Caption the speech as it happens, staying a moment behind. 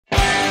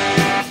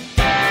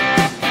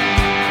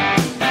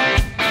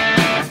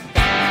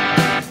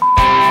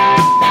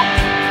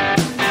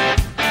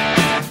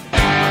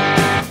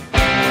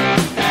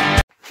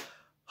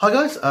Hi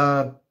guys,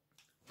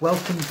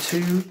 welcome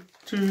to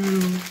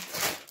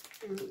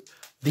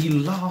the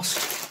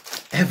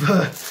last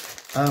ever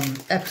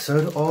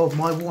episode of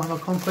my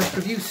Warhammer Conquest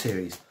review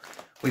series.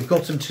 We've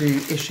gotten to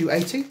issue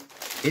 80.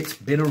 It's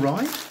been a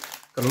ride.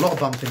 Got a lot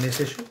of bump in this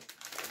issue.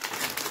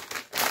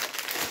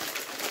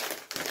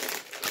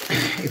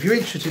 If you're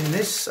interested in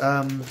this,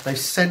 they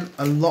sent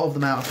a lot of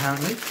them out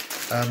apparently.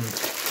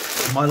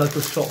 My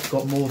local shop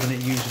got more than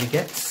it usually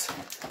gets.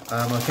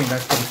 I think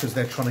that's probably because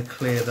they're trying to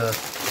clear the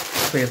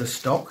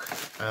stock,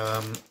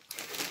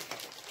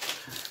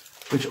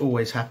 which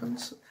always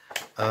happens.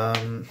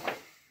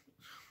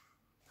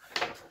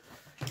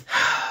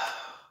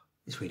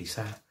 It's really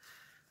sad,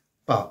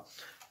 but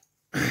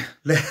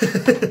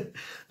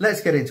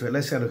let's get into it.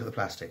 Let's have a look at the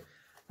plastic.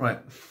 Right,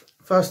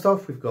 first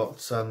off, we've got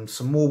some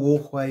more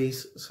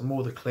walkways, some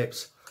more of the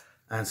clips,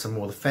 and some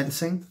more of the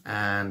fencing,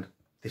 and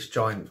this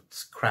giant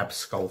crab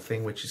skull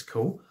thing, which is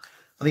cool.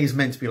 I think it's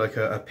meant to be like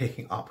a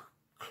picking up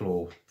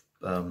claw.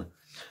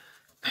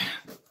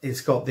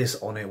 It's got this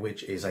on it,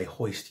 which is a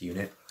hoist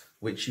unit,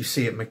 which you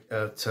see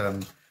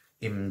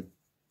in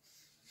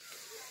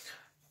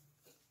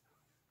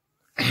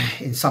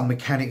some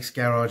mechanics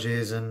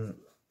garages, and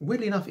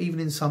weirdly enough,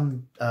 even in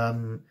some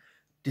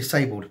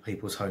disabled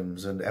people's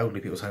homes and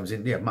elderly people's homes,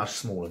 in much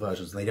smaller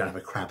versions, and they don't have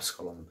a crab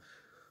skull on them.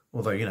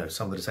 Although, you know,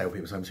 some of the disabled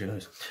people's homes, who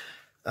knows?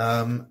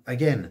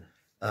 Again,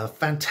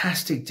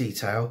 fantastic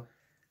detail.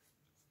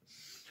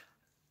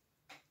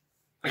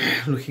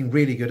 Looking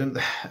really good,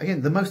 and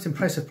again, the most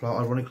impressive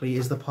part, ironically,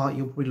 is the part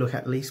you'll probably look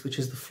at least, which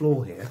is the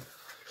floor here.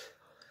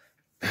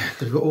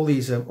 We've got all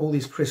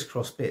these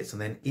crisscross bits,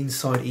 and then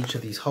inside each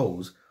of these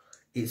holes,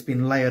 it's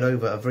been layered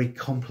over a very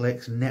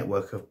complex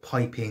network of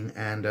piping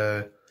and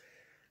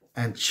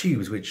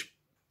tubes, which,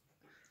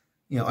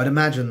 you know, I'd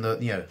imagine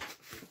that, you know,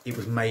 it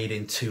was made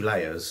in 2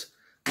 layers,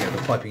 you know, the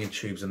piping and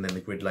tubes, and then the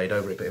grid laid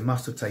over it. But it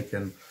must have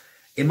taken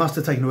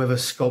whoever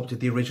sculpted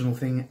the original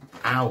thing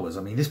hours.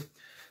 I mean,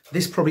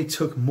 this probably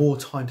took more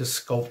time to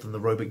sculpt than the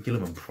Robert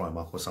Gilliman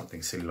Primarch or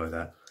something silly like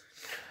that,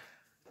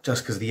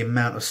 just because the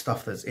amount of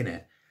stuff that's in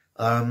it.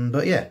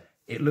 But yeah,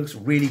 it looks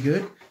really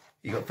good.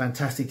 You've got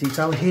fantastic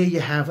detail. Here you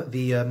have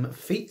the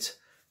feet.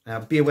 Now,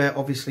 be aware,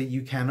 obviously,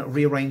 you can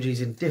rearrange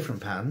these in different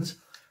patterns.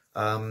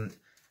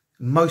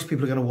 Most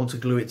people are going to want to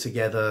glue it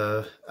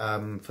together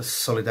for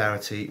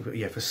solidarity,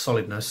 for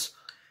solidness.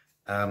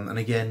 And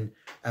again,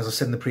 as I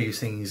said in the previous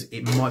things,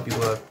 it might be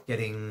worth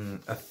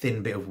getting a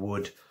thin bit of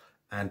wood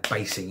and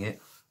basing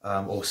it,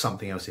 or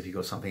something else if you've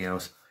got something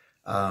else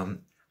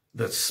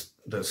that's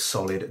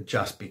solid,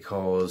 just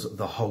because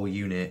the whole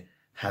unit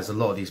has a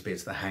lot of these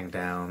bits that hang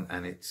down,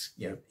 and it's,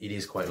 you know, it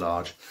is quite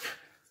large.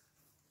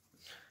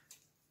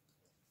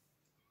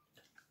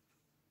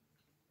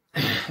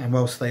 And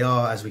whilst they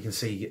are, as we can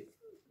see,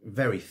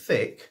 very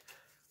thick,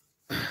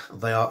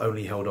 they are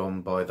only held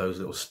on by those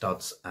little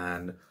studs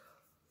and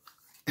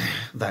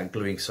that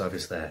gluing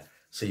surface there.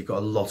 So you've got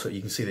a lot of, you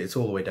can see that it's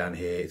all the way down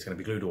here. It's going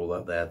to be glued all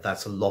up there.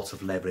 That's a lot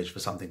of leverage for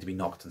something to be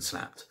knocked and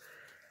snapped.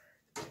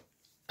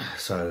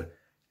 So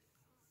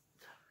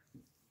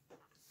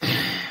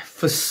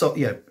for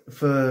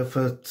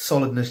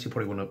solidness, you're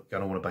probably going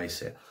to want to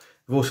base it.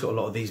 We've also got a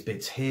lot of these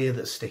bits here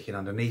that's sticking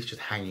underneath,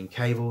 just hanging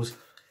cables.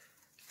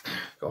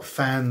 Got a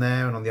fan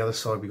there, and on the other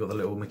side we've got the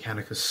little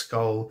Mechanicus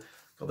skull.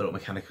 Got the little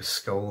Mechanicus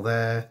skull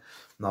there.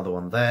 Another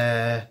one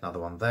there. Another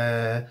one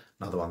there.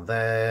 Another one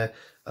there.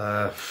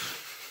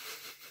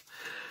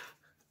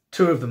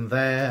 2 of them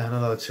there, and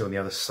another 2 on the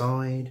other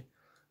side.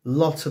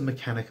 Lot of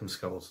Mechanicum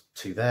skulls.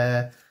 2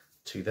 there,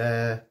 2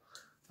 there.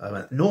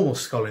 A normal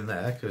skull in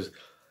there, because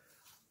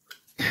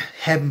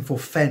heaven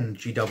forfend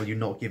GW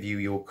not give you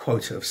your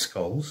quota of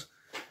skulls.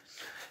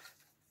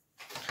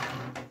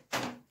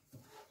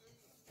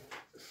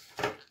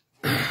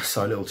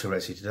 So, a little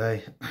Tourette'sy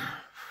today.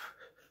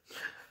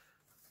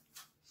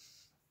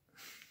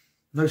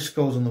 No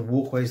skulls on the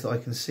walkways that I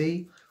can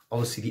see.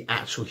 Obviously, the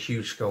actual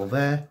huge skull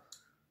there.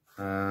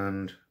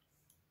 And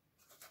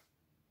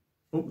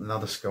oh,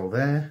 another skull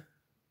there.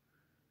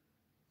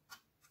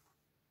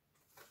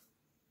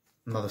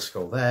 Another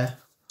skull there.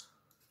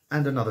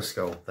 And another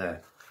skull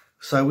there.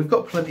 So we've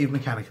got plenty of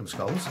Mechanicum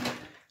skulls.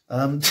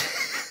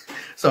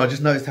 So I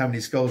just noticed how many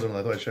skulls on there.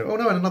 I thought I'd show. Oh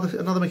no, and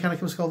another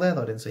Mechanicum skull there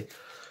that I didn't see.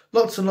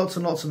 Lots and lots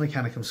and lots of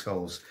Mechanicum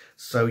skulls.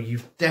 So you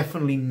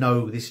definitely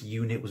know this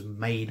unit was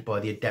made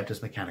by the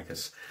Adeptus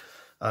Mechanicus.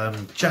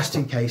 Just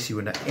in case you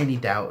were in any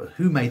doubt of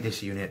who made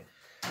this unit,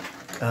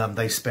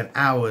 they spent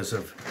hours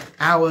of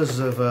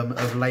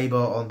labour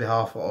on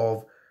behalf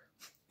of,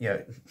 you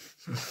know,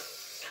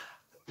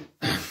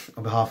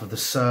 on behalf of the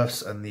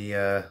serfs and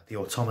the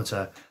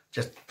automata,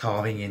 just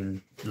carving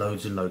in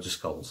loads and loads of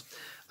skulls.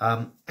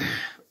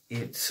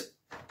 It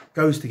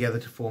goes together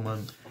to form a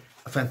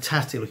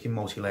fantastic looking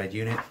multi-layered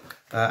unit.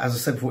 As I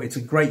said before, it's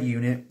a great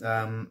unit.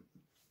 I've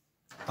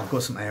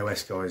got some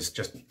AOS guys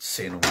just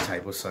sitting on the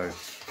table, so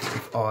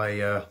if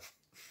I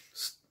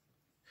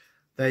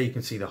there you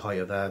can see the height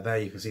of there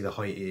you can see the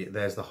height,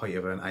 there's the height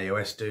of an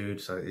AOS dude,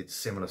 so it's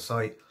similar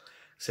height.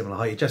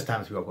 It just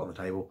happens to be what I've got on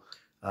the table.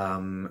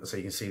 So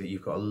you can see that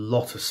you've got a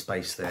lot of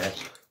space there,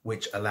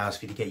 which allows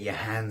for you to get your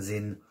hands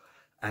in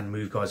and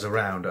move guys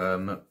around.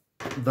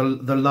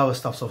 The lower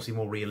stuff's obviously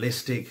more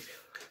realistic.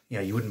 You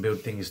know, you wouldn't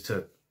build things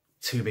to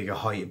too big a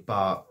height,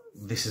 but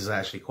this is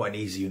actually quite an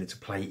easy unit to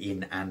play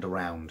in and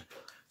around.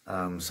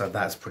 So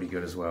that's pretty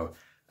good as well.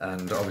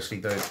 And obviously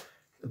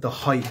the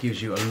height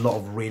gives you a lot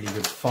of really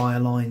good fire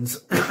lines.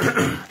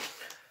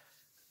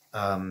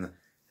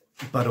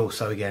 But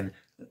also, again,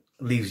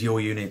 leaves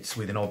your units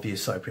with an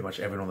obvious sight of pretty much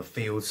everyone on the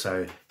field.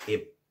 So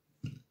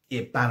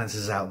it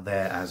balances out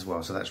there as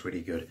well. So that's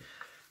really good.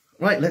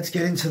 Right, let's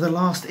get into the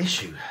last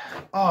issue.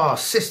 Ah,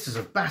 Sisters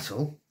of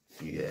Battle.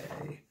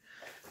 Yay.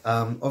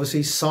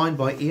 Obviously signed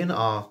by Ian,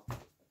 our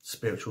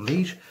spiritual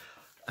liege.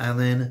 And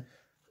then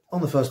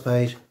on the first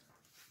page,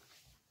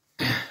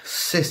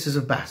 Sisters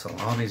of Battle,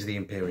 Armies of the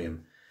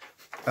Imperium.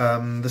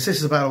 The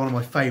Sisters of Battle are one of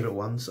my favourite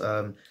ones.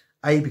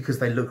 A, because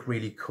they look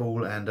really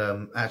cool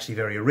and actually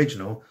very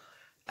original.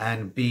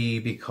 And B,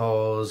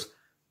 because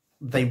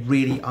they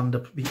really you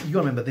gotta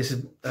remember, this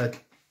is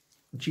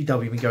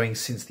GW been going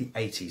since the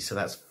 80s, so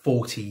that's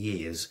 40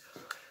 years.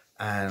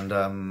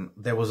 And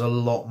there was a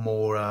lot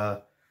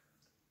more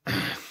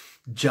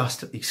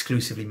just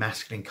exclusively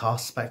masculine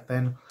casts back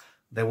then.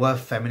 There were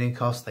feminine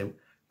casts.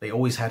 They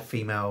always had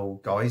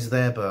female guys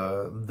there,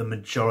 but the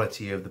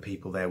majority of the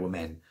people there were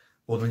men.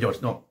 Or the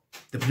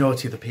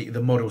majority of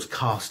the models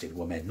casted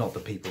were men, not the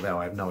people there.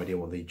 I have no idea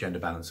what the gender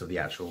balance of the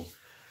actual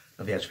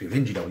people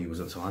in GW was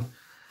at the time.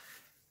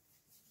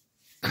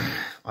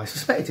 I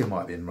suspect it might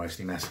have been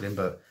mostly masculine,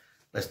 but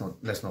let's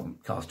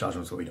not cast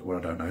judgments where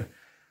I don't know.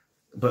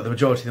 But the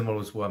majority of the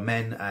models were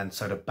men, and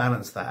so to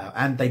balance that out,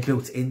 and they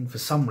built in, for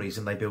some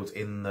reason, they built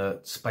in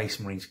that Space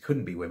Marines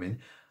couldn't be women,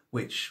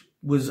 which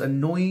was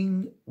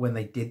annoying when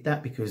they did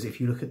that, because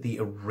if you look at the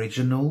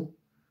original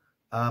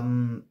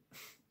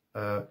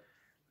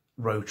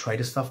Rogue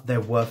Trader stuff,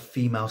 there were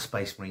female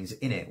Space Marines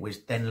in it,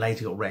 which then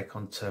later got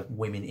retconned to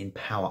women in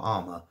power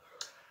armor,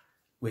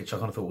 which I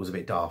kind of thought was a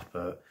bit daft,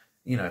 but,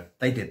 you know,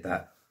 they did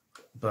that.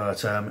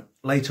 But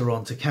later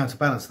on, to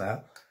counterbalance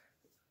that,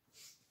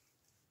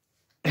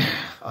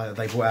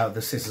 they brought out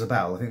the Sisters of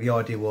Battle. I think the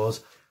idea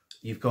was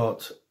you've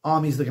got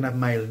armies that can have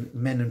men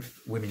and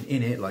women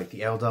in it, like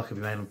the Eldar could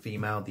be male and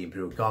female, the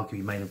Imperial Guard could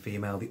be male and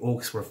female, the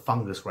Orcs were a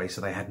fungus race,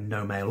 so they had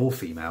no male or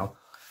female.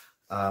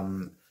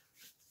 And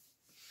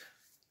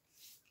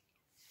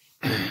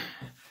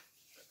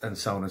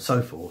so on and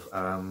so forth.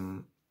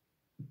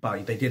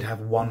 But they did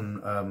have one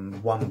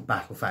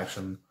battle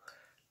faction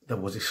that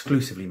was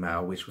exclusively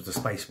male, which was the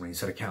Space Marines.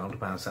 So to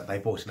counterbalance that, they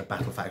brought in a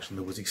battle faction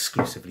that was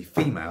exclusively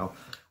female,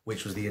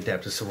 which was the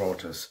Adeptus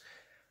Sororitas.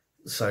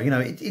 So, you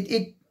know,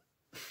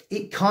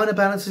 it kind of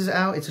balances it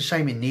out. It's a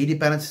shame it needed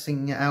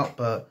balancing it out,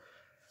 but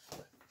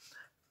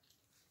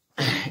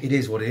it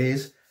is what it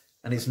is.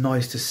 And it's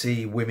nice to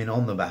see women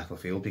on the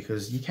battlefield,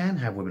 because you can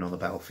have women on the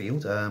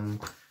battlefield.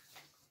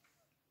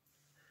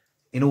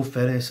 In all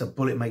fairness, a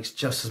bullet makes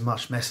just as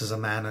much mess as a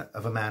man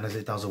as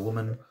it does a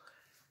woman.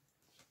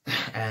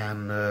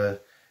 And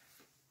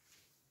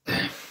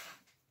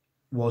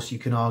whilst you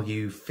can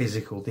argue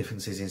physical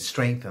differences in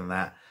strength and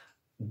that,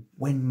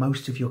 when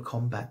most of your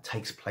combat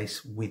takes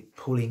place with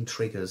pulling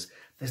triggers,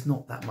 there's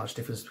not that much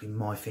difference between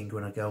my finger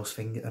and a girl's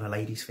finger and a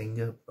lady's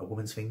finger, a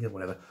woman's finger,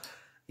 whatever,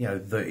 you know,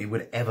 that it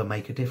would ever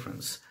make a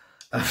difference.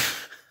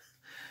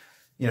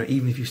 You know,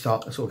 even if you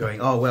start sort of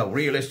going, oh, well,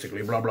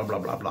 realistically, blah, blah, blah,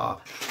 blah,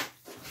 blah.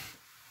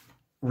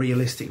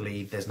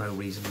 Realistically, there's no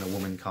reason a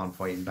woman can't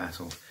fight in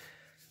battle.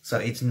 So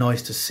it's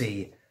nice to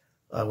see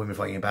women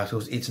fighting in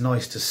battles. It's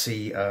nice to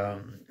see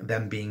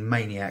them being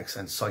maniacs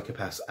and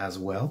psychopaths as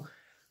well.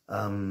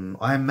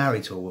 I am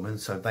married to a woman,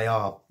 so they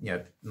are, you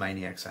know,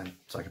 maniacs and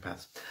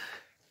psychopaths.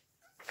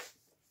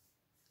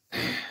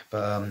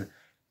 But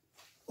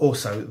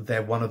also,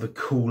 they're one of the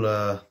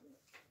cooler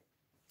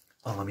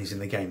armies in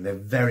the game. They're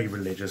very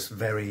religious,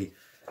 very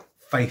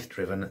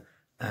faith-driven,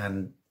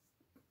 and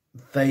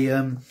they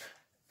do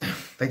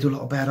a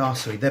lot of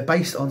badassery. They're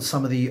based on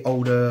some of the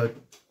older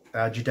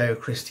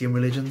Judeo-Christian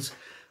religions.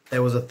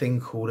 There was a thing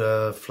called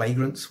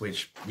flagrants,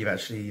 which they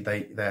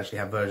actually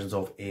have versions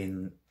of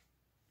in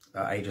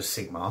Age of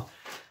Sigmar,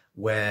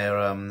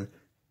 where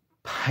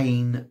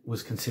pain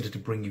was considered to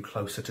bring you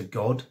closer to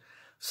God.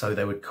 So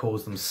they would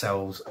cause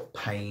themselves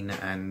pain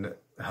and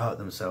hurt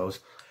themselves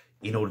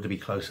in order to be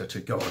closer to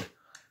God.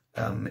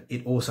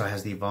 It also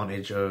has the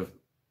advantage of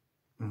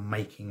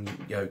making,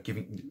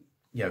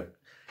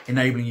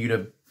 enabling you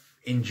to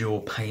endure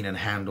pain and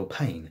handle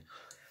pain.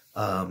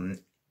 I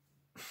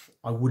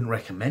wouldn't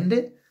recommend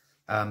it,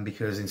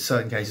 because in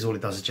certain cases all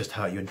it does is just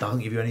hurt you and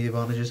doesn't give you any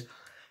advantages.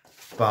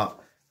 But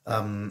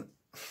the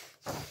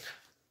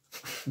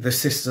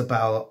Sisters of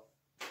Battle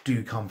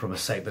do come from a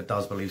sect that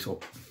does believe,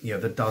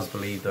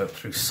 that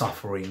through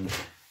suffering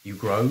you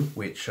grow,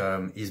 which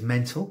is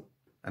mental.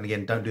 And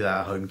again, don't do that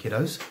at home,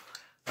 kiddos.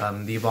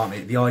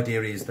 The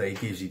idea is that it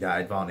gives you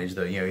that advantage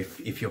that, you know,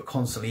 if you're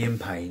constantly in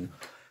pain,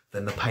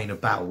 then the pain of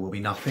battle will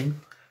be nothing.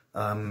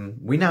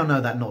 We now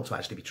know that not to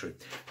actually be true.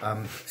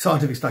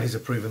 Scientific studies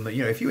have proven that,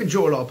 you know, if you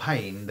endure a lot of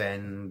pain,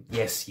 then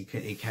yes,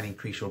 it can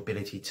increase your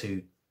ability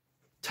to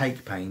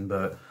take pain,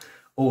 but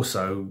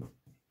also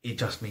it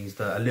just means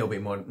that a little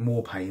bit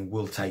more pain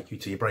will take you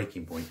to your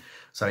breaking point.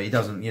 So it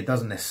doesn't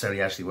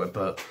necessarily actually work,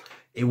 but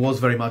it was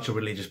very much a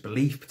religious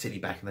belief,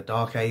 particularly back in the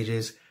Dark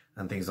Ages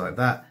and things like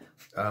that.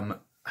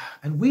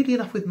 And weirdly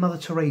enough, with Mother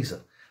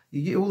Teresa,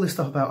 you get all this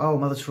stuff about, oh,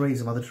 Mother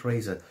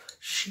Teresa,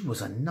 she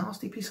was a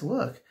nasty piece of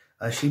work.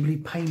 She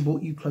believed pain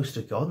brought you close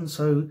to God, and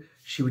so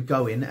she would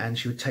go in and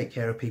she would take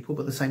care of people,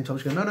 but at the same time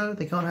she would go, no,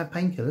 they can't have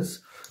painkillers.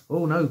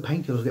 Oh no,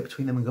 painkillers will get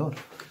between them and God.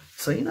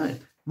 So, you know,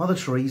 Mother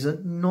Teresa,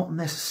 not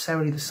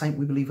necessarily the saint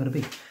we believe her to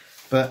be.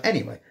 But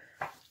anyway,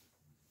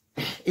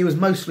 it was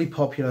mostly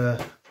popular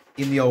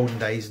in the olden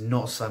days,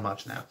 not so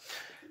much now.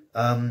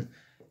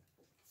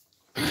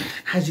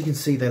 As you can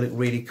see, they look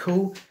really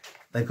cool.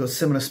 They've got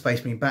similar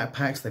Space Marine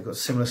backpacks. They've got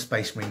similar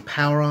Space Marine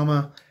power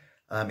armor.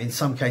 In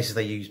some cases,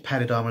 they use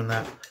padded armor in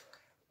that.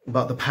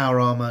 But the power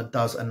armor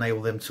does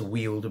enable them to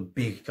wield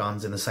big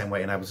guns in the same way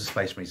it enables the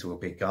Space Marines to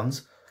wield big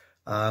guns.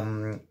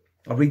 I'll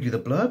read you the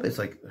blurb. It's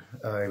like,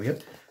 here we go.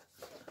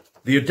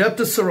 The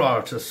Adeptus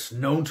Sororitas,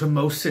 known to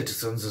most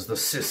citizens as the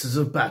Sisters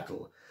of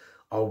Battle,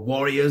 are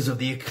warriors of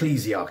the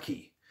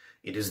Ecclesiarchy.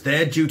 It is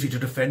their duty to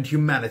defend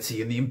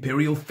humanity and the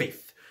Imperial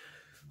faith.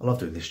 I love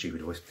doing this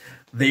stupid voice.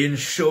 They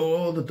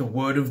ensure that the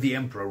word of the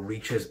Emperor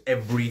reaches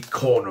every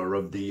corner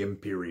of the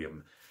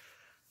Imperium.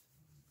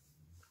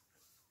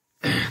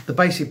 The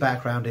basic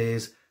background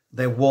is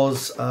there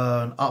was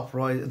an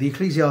uprising. The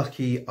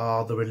Ecclesiarchy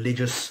are the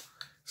religious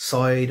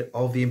side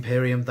of the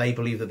Imperium. They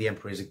believe that the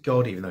Emperor is a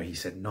god, even though he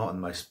said not,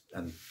 and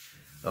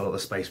a lot of the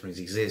Space Marines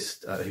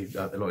exist.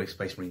 A lot of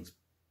Space Marines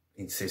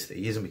insist that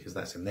he isn't because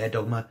that's in their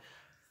dogma.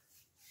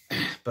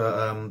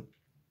 But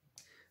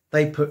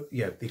they put,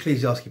 the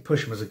Ecclesiarchy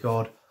push him as a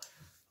god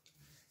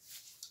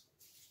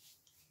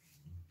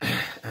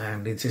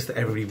and insist that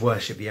everybody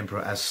worship the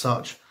Emperor as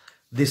such.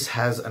 This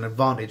has an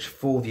advantage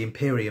for the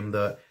Imperium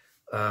that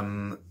a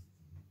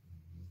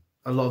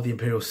lot of the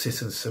Imperial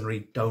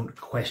citizenry don't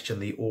question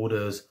the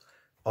orders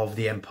of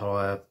the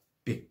Empire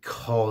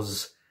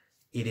because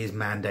it is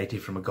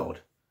mandated from a god,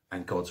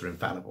 and gods are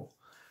infallible.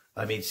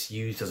 It's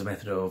used as a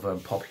method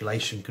of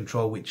population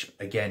control, which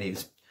again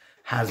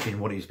has been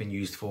what it's been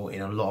used for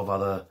in a lot of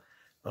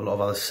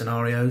other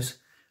scenarios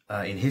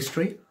in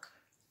history.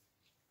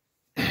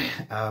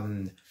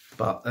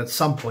 But at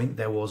some point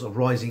there was a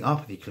rising up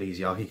of the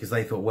Ecclesiarchy because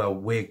they thought, well,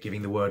 we're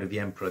giving the word of the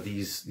Emperor.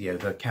 These,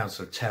 the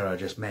Council of Terror are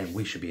just men.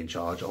 We should be in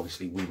charge.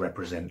 Obviously, we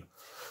represent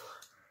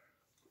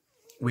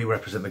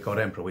the God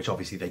Emperor, which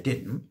obviously they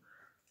didn't,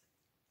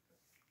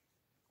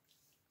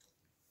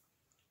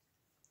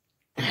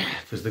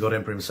 because the God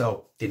Emperor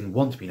himself didn't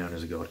want to be known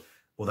as a god.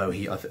 Although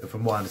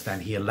from what I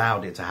understand, he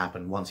allowed it to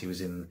happen once he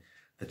was in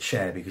the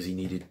chair because he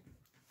needed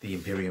the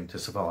Imperium to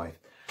survive.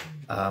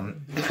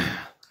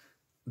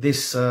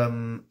 This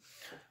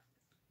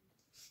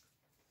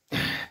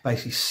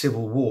basically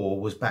civil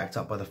war was backed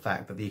up by the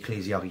fact that the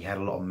Ecclesiarchy had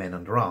a lot of men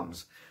under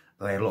arms.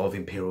 They had a lot of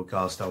Imperial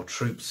Guard style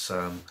troops.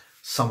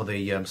 Some of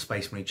the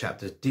Space Marine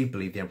chapters did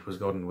believe the Emperor was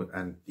God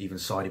and even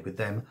sided with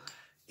them.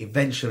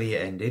 Eventually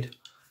it ended.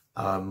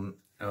 The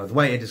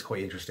way it ended is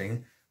quite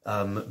interesting.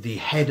 The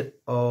head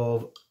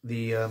of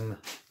the it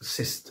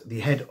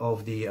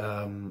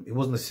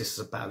wasn't the Sisters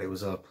of Battle, it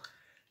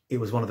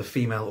was one of the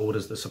female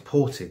orders that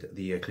supported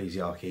the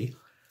Ecclesiarchy,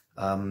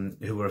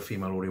 who were a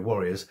female order of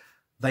warriors.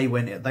 The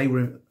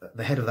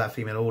head of that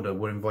female order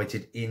were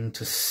invited in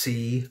to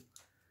see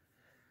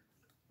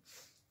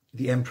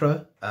the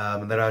Emperor,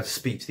 and they're allowed to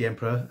speak to the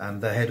Emperor,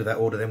 and the head of that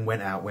order then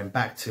went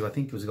back to, I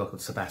think it was a guy called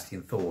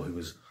Sebastian Thor, who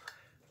was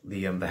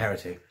the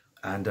heretic,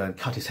 and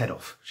cut his head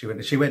off. She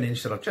went in,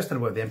 she said, I've just had a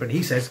word with the Emperor,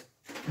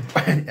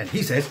 and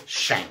he says,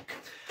 shank.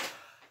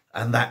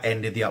 And that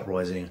ended the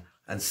uprising.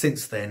 And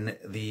since then,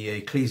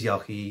 the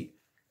Ecclesiarchy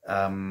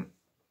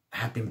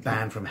have been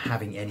banned from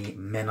having any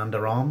men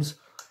under arms.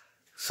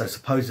 So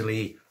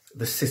supposedly,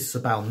 the Sisters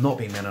of Battle not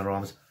being men under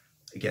arms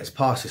gets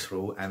past this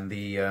rule, and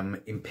the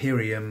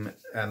Imperium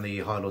and the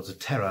High Lords of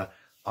Terror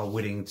are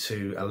willing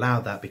to allow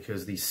that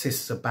because the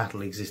Sisters of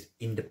Battle exist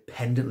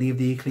independently of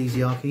the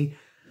Ecclesiarchy.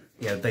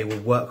 They will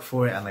work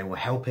for it and they will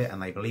help it, and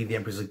they believe the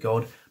Emperor is a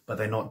god, but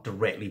they're not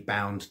directly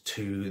bound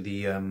to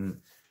the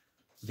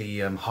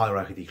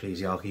hierarchy of the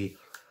Ecclesiarchy.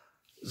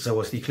 So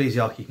as the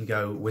Ecclesiarchy can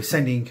go, we're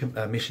sending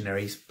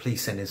missionaries,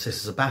 please send in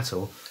Sisters of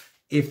Battle.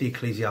 If the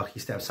Ecclesiarchy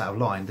steps out of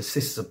line, the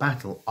Sisters of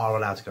Battle are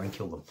allowed to go and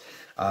kill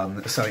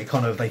them. So it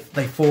kind of, they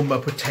form a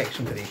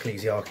protection for the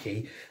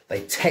Ecclesiarchy.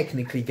 They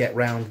technically get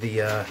round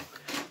the,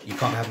 you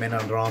can't have men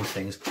under arms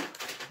things,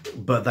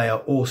 but they are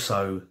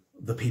also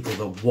the people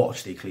that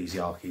watch the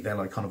Ecclesiarchy. They're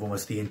like kind of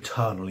almost the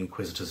internal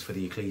inquisitors for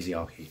the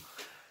Ecclesiarchy.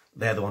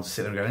 They're the ones that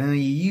sit there and go,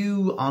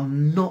 you are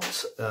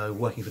not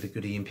working for the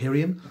good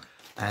Imperium.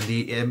 And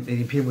the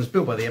Imperium was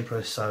built by the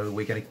Emperor, so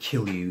we're going to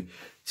kill you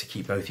to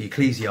keep both the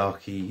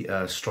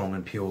Ecclesiarchy strong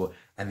and pure,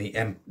 and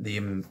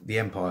the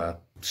Empire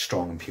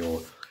strong and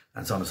pure,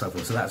 and so on and so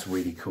forth. So that's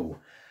really cool.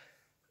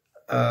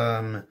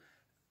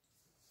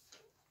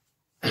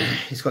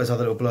 He's got his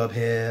other little blurb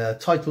here.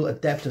 Title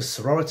Adeptus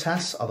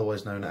Sororitas,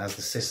 otherwise known as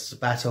the Sisters of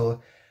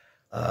Battle.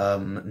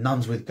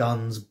 Nuns with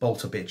guns,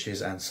 bolter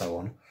bitches, and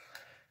so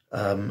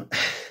on.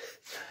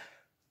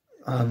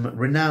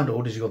 Renowned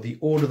orders, you've got the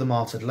Order of the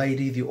Martyred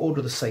Lady, the Order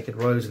of the Sacred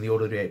Rose, and the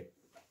Order of the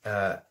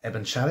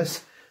Ebon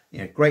Chalice. You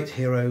know, great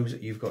heroes.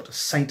 You've got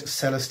Saint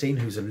Celestine,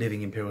 who's a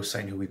living Imperial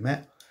Saint who we've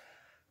met,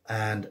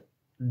 and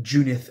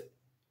Junith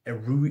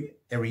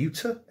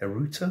Eruta,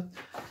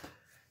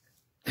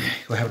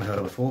 who I haven't heard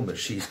of before, but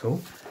she's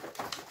cool.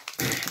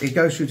 It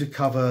goes through to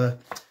cover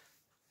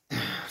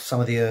some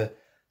of the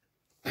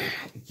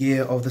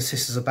gear of the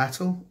Sisters of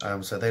Battle,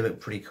 so they look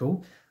pretty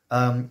cool.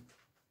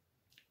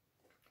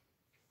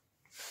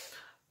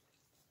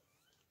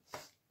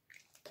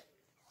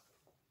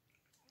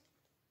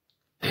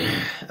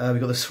 We've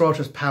got the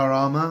Sororitas Power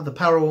Armour. The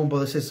power worn by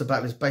the Sisters of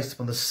Battle is based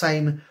upon the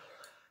same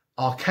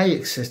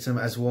archaic system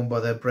as worn by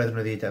their brethren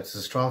of the Adeptus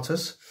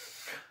Astartes.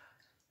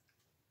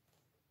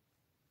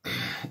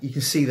 You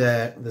can see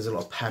there's a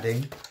lot of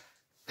padding,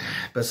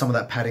 but some of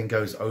that padding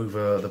goes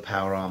over the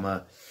power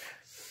armour.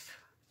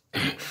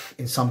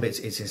 In some bits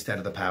it's instead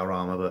of the power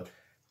armour, but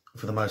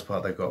for the most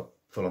part they've got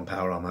full-on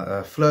power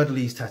armour.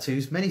 Fleur-de-lis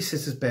tattoos. Many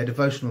sisters bear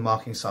devotional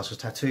markings such as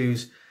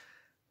tattoos,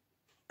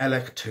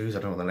 electus, I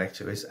don't know what the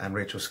electu is, and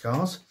ritual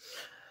scars.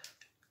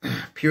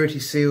 Purity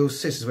seals.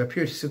 Sisters wear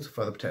purity seals to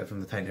further protect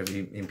from the taint of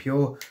the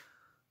impure.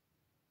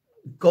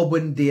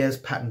 Godwin Diaz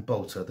pattern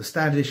bolter. The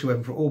standard issue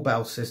weapon for all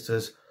battle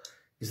sisters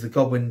is the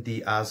Godwin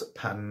Diaz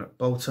pattern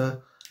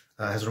bolter.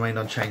 Has remained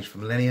unchanged for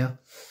millennia.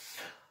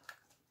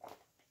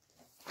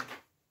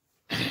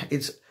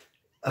 It's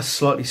a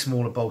slightly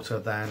smaller bolter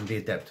than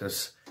the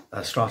Adeptus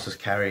Astartes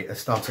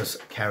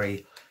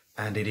carry,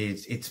 and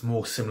it's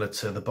more similar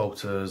to the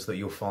bolters that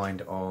you'll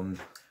find on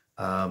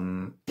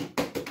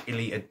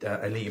elite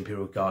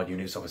Imperial Guard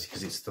units, obviously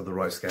because it's still the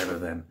right scale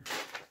of them,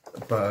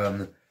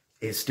 but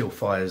it still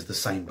fires the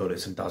same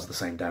bullets and does the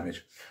same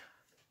damage.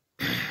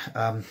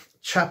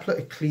 Chaplet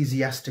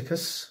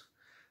Ecclesiasticus.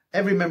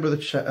 Every member of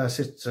the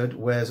sisterhood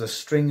wears a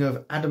string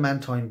of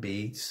adamantine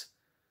beads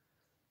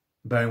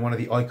bearing one of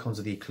the icons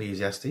of the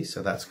Ecclesiastes,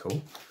 so that's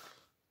cool.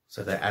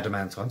 So they're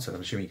adamantine, so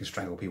I'm assuming you can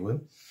strangle people with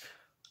them.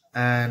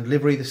 And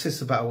livery, the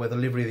Sister of Battle wear the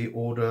livery of the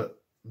Order.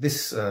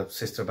 This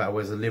Sister of Battle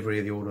wears the livery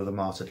of the Order of the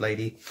Martyred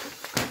Lady.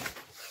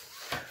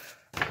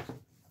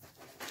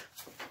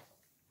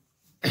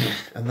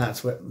 And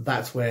that's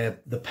where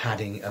the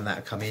padding and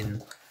that come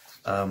in.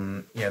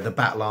 Yeah, the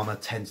battle armor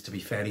tends to be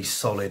fairly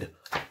solid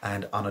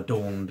and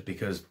unadorned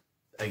because,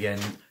 again,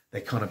 they're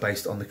kind of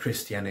based on the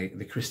Christian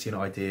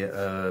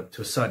idea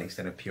to a certain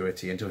extent of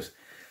purity, and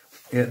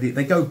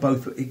they go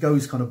both. It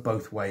goes kind of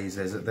both ways.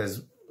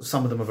 There's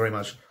some of them are very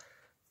much,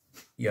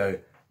 you know,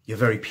 you're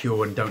very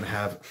pure and don't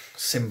have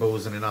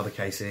symbols, and in other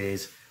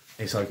cases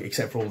it's like,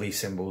 except for all these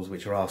symbols,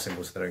 which are our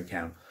symbols, so they don't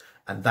count.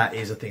 And that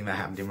is a thing that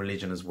happened in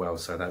religion as well.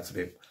 So that's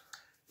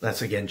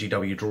again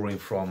GW drawing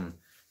from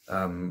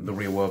the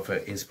real world for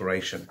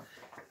inspiration.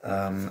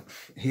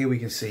 Here we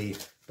can see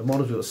the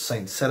models. We've got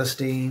Saint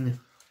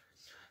Celestine.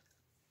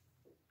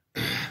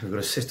 We've got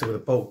a sister with a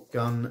bolt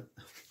gun,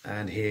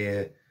 and down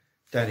here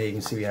you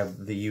can see we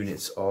have the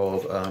units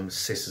of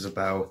Sisters of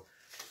Battle.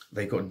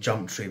 They've got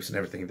jump troops and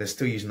everything. They're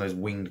still using those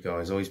winged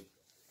guys. I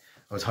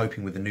was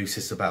hoping with the new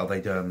Sisters of Battle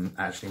they'd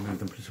actually move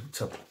them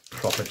to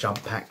proper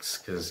jump packs,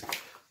 because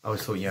I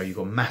always thought, you know, you've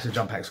got massive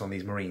jump packs on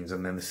these Marines,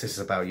 and then the Sisters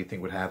of Battle you'd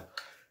think would have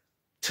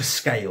to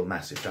scale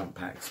massive jump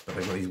packs, but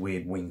they've got these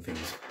weird wing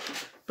things.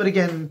 But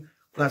again,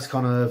 that's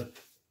kind of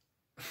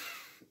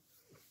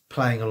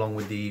playing along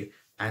with the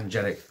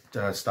angelic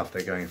stuff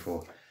they're going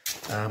for.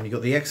 You've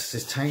got the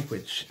Exorcist tank,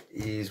 which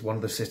is one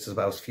of the Sisters of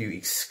Battle's few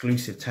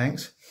exclusive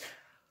tanks.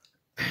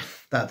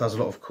 That does a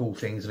lot of cool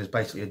things and is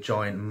basically a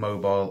giant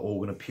mobile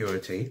organ of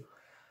purity.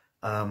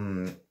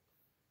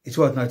 It's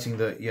worth noting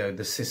that, you know,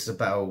 the Sisters of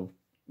Battle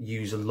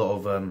use a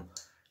lot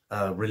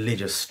of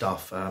religious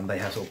stuff. They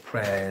have sort of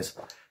prayers,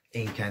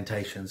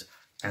 incantations,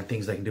 and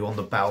things they can do on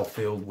the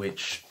battlefield,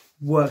 which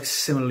works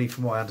similarly,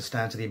 from what I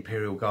understand, to the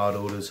Imperial Guard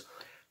orders.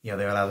 You know,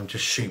 they allow them to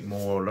shoot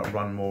more,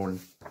 run more, and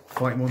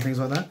fight more, and things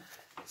like that.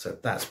 So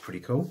that's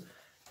pretty cool.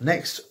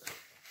 Next,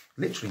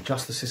 literally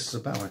just the Sisters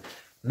of Battle.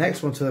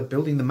 Next one to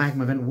building the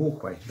Magma Event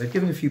Walkway. They've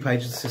given a few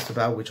pages of Sisters of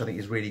Battle, which I think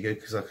is really good,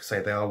 because like I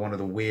say, they are one of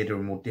the weirder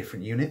and more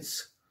different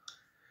units.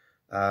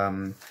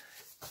 Different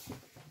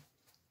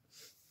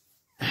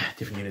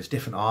units,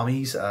 different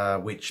armies,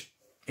 which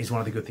is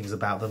one of the good things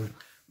about them.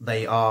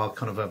 They are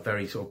kind of a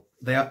very sort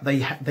of,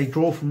 they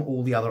draw from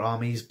all the other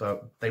armies,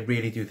 but they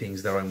really do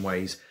things their own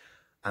ways,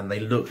 and they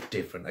look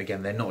different.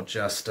 Again, they're not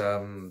just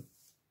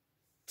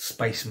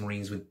Space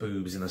Marines with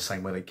boobs in the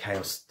same way that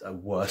Chaos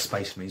were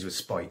Space Marines with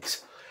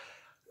spikes.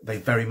 They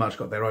very much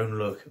got their own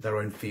look, their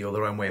own feel,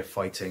 their own way of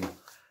fighting.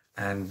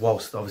 And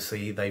whilst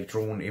obviously they've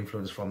drawn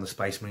influence from the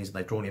Space Marines and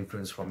they've drawn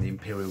influence from the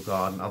Imperial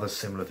Guard and other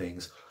similar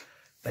things,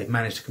 they've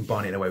managed to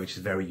combine it in a way which is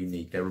very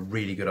unique. They're a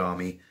really good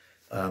army.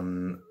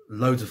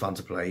 Loads of fun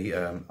to play.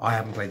 I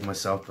haven't played them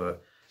myself,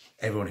 but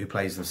everyone who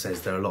plays them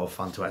says they're a lot of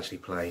fun to actually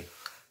play.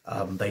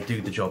 they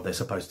do the job they're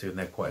supposed to, and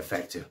they're quite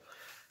effective.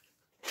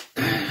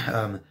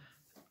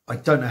 I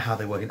don't know how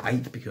they work in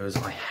 8 because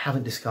I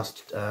haven't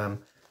discussed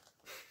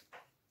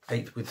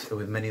 8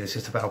 with many of the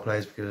Sister Battle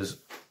players, because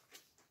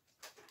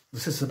the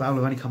Sister Battle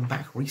have only come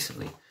back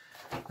recently.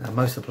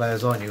 Most of the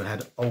players I knew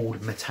had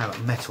old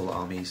metal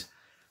armies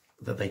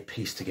that they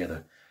pieced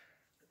together.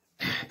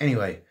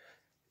 Anyway,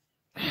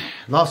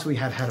 last week we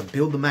had how to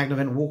build the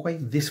Magnavent walkway.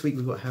 This week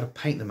we've got how to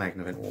paint the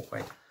Magnavent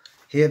walkway.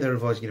 Here they're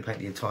advising you to paint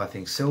the entire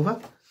thing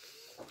silver.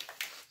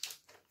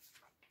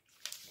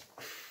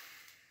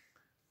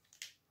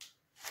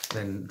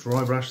 Then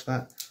dry brush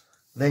that.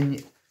 Then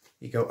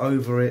you go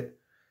over it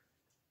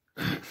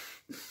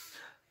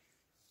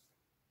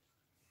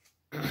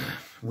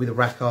with a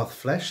Rakarth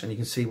flesh, and you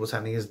can see what's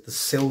happening is the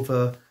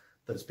silver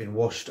that's been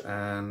washed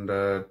and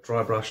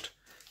dry brushed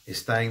is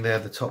staying there.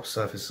 The top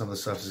surface, some of the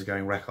surfaces are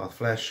going Rakarth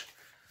flesh,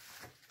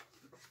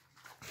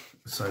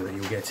 so that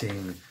you're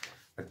getting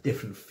a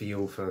different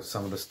feel for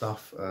some of the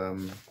stuff.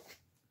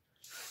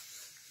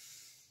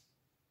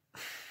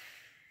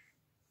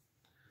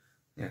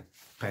 Yeah,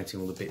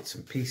 painting all the bits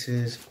and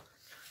pieces.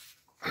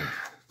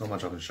 Not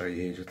much I can show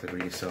you here, just to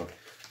read yourself.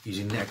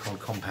 Using Necron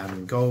compound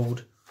and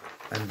gold,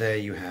 and there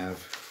you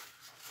have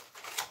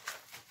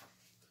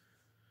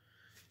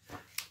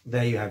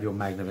your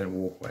Magnavent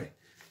walkway.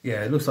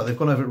 Yeah, it looks like they've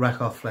gone over at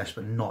Rakarth flesh,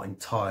 but not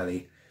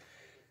entirely,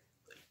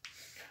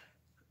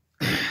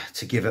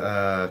 to give it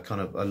a kind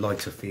of a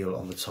lighter feel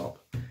on the top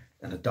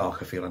and a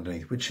darker feel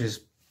underneath, which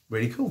is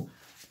really cool.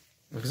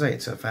 Like I say,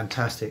 it's a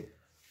fantastic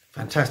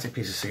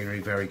piece of scenery,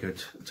 very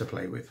good to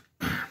play with.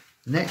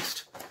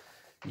 Next,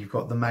 you've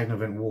got the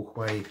Magnavent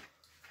walkway.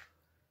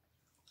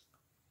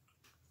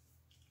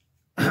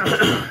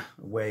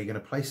 Where you're going to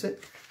place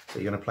it. So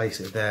you're going to place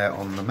it there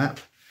on the map.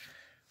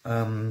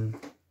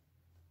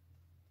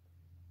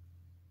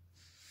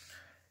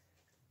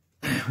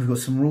 We've got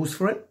some rules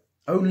for it.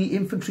 Only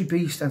infantry,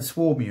 beast and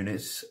swarm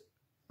units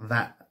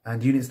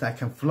units that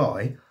can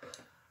fly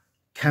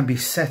can be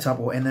set up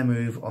or end their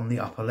move on the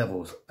upper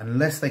levels.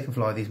 Unless they can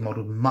fly, these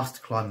models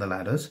must climb the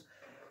ladders.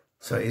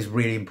 So it is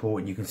really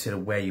important you consider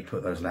where you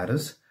put those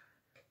ladders.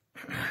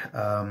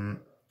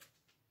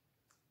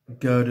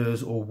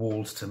 Girders or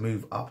walls to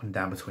move up and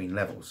down between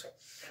levels.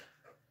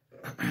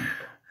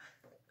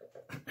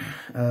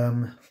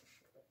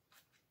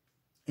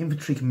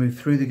 Infantry can move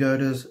through the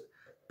girders,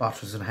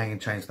 buttresses and hanging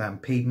chains without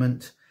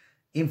impediment.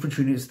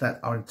 Infantry units that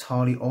are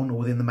entirely on or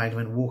within the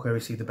Magnavent walkway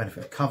receive the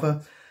benefit of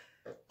cover.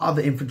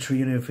 Other infantry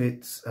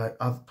units,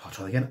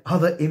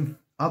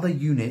 other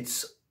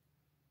units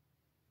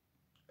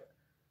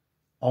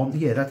on,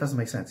 yeah, that doesn't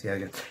make sense.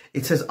 Yeah,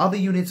 it says other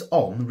units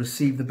on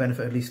receive the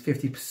benefit at least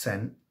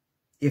 50%.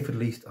 If at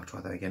least, I'll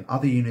try that again.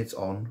 Other units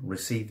on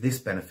receive this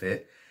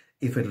benefit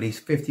if at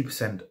least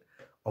 50%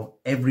 of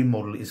every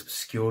model is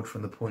obscured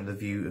from the point of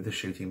view of the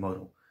shooting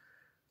model.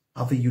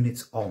 Other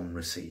units on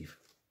receive.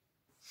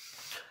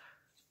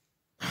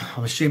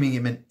 I'm assuming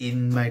it meant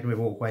in Magnavent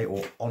walkway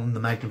or on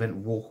the Magnavent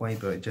walkway,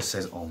 but it just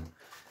says on.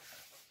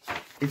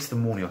 It's the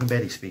morning. I can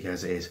barely speak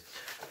as it is.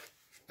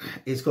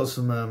 It's got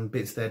some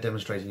bits there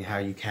demonstrating how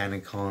you can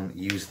and can't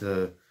use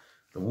the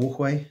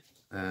walkway.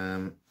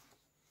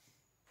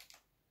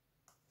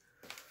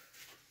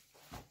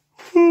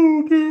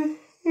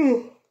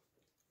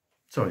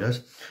 Sorry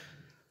guys.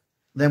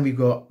 Then we've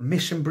got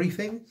mission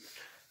briefing.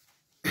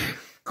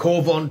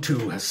 Corvon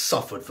 2 has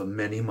suffered for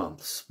many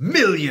months.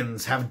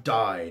 Millions have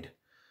died.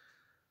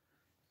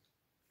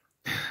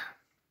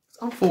 It's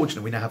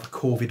unfortunate we now have a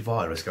Corvid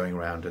virus going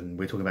around and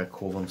we're talking about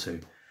Corvon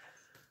 2.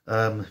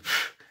 Oh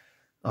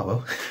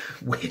well,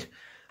 weird.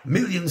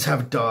 Millions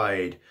have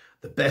died.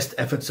 The best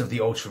efforts of the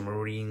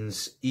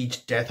Ultramarines.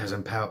 Each death has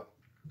empowered...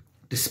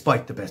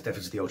 Despite the best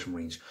efforts of the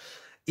Ultramarines.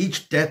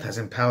 Each death has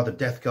empowered the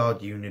Death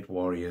Guard unit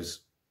warriors.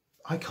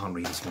 I can't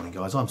read this morning,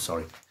 guys. I'm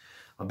sorry.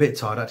 I'm a bit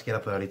tired. I had to get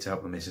up early to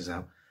help the missus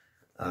out.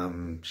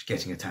 She's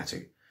getting a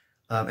tattoo.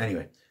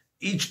 Anyway,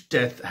 each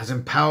death has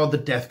empowered the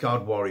Death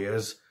Guard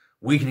warriors,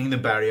 weakening the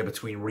barrier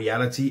between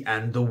reality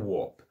and the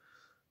warp.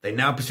 They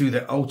now pursue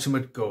their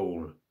ultimate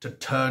goal, to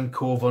turn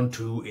Corvon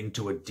 2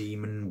 into a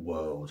demon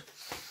world.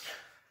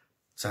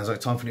 Sounds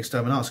like time for an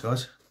exterminatus,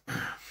 guys.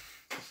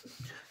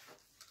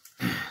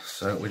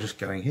 So we're just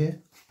going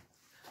here.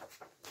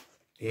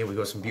 Here we've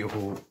got some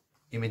beautiful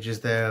images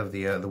there of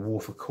the War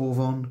for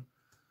Corvon.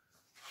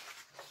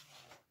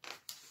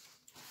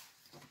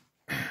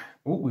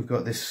 Oh, we've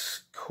got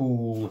this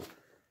cool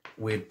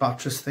weird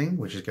buttress thing,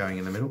 which is going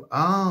in the middle.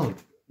 Oh,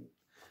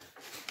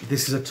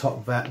 this is a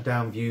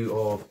top-down view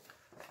of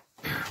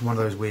one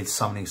of those weird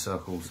summoning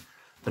circles.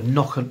 The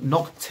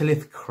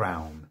Noctilith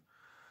Crown.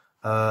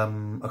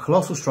 A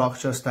colossal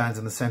structure stands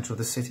in the centre of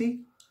the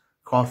city.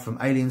 Carved from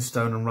alien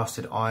stone and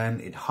rusted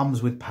iron, it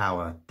hums with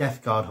power.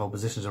 Death Guard hold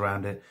positions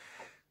around it.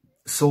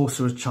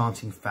 Sorcerers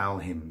chanting foul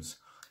hymns.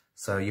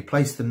 So you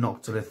place the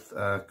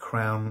Noctilith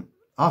crown.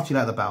 After you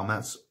lay out the battle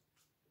mats,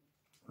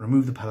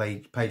 remove the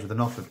page with the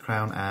Noctilith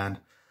crown and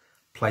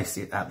place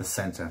it at the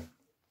centre.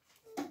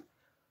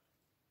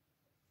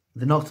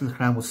 The Noctilith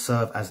crown will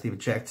serve as the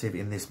objective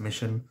in this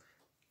mission.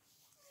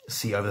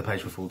 see over the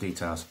page for full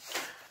details.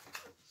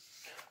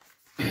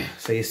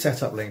 So you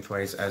set up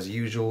lengthways as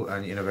usual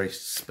and in a very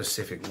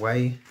specific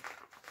way.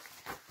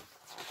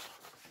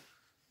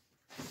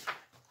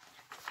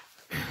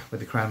 With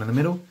the crown in the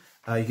middle.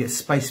 You get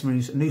Space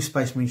Marines, a new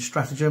Space Marine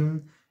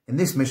stratagem. In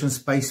this mission,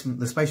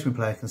 the Space Marine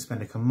player can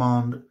spend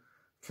command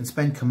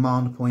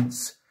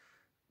points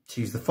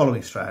to use the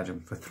following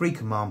stratagem. For 3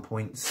 command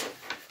points,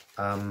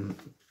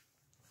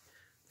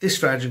 this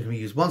stratagem can be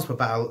used once per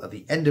battle. At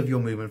the end of your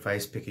movement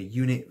phase, pick a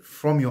unit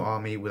from your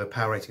army with a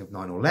power rating of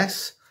 9 or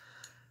less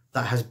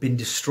that has been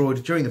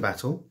destroyed during the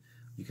battle.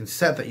 You can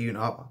set that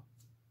unit up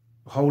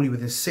wholly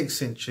within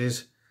 6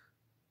 inches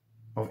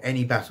of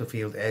any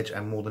battlefield edge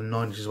and more than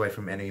 9 inches away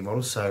from enemy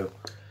models. So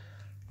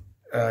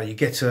you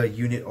get a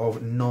unit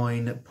of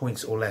 9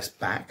 points or less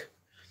back.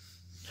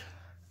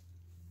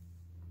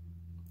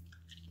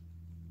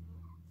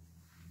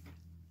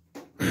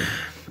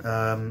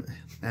 And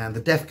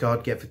the Death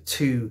Guard get for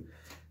 2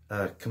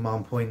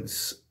 command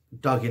points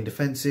dug in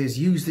defences.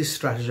 Use this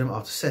stratagem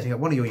after setting up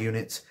one of your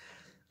units.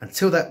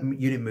 Until that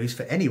unit moves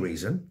for any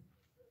reason,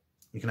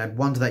 you can add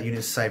 1 to that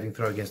unit's saving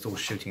throw against all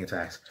shooting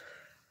attacks.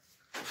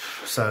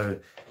 So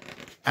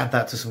add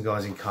that to some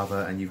guys in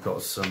cover and you've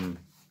got some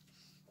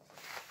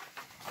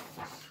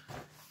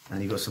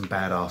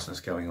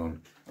badassness going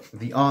on.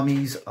 The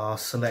armies are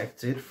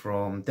selected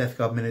from Death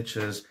Guard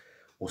miniatures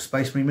or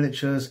Space Marine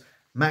miniatures.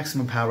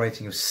 Maximum power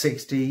rating of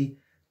 60.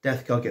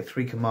 Death Guard get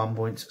 3 command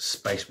points.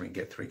 Space Marine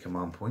get 3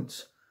 command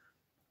points.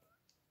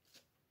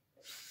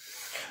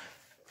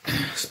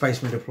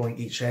 Space Marine deploying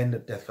each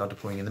end, Death Guard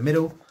deploying in the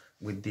middle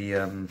with the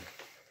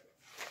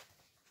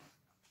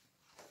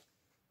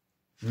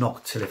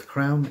Noctilith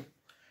crown.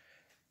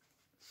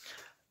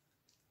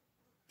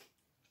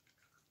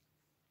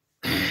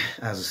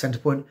 As a centre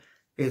point.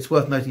 It's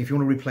worth noting, if you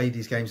want to replay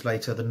these games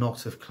later, the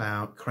Noctilith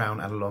crown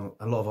and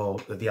a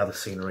lot of the other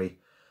scenery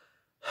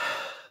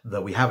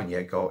that we haven't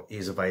yet got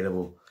is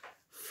available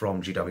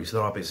from GW. So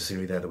there are bits of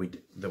scenery there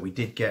that we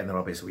did get, and there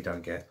are bits that we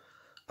don't get.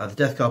 The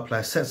Death Guard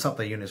player sets up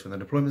their units within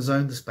the deployment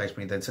zone. The Space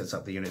Marine then sets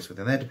up the units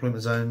within their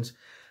deployment zones.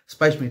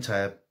 Space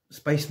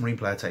Marine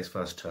player takes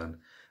first turn.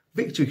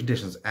 Victory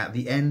conditions. At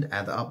the end,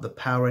 add up the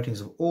power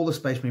ratings of all the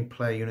Space Marine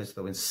player units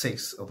that are within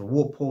 6 of the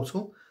warp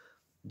portal,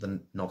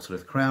 the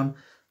Noctilith crown,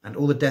 and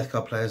all the Death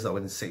Guard players that are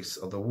within 6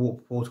 of the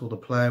warp portal. The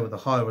player with the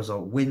higher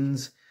result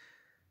wins.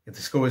 If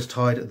the score is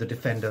tied, the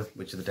defender,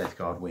 which is the Death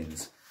Guard,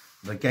 wins.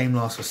 The game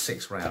lasts for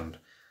 6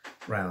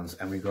 rounds,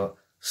 and we've got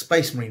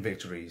Space Marine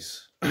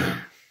victories.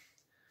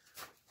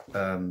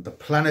 The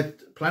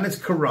planets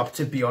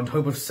corrupted beyond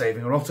hope of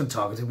saving are often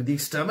targeted with the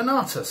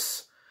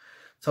Exterminatus.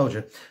 Told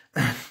you.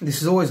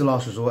 This is always a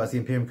last resort, as the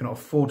Imperium cannot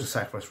afford to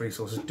sacrifice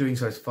resources. Doing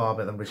so is far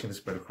better than risking the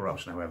spread of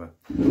corruption, however.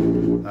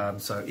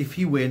 So if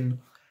you win,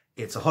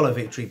 it's a hollow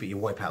victory, but you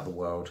wipe out the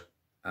world.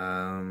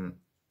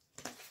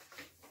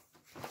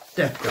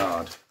 Death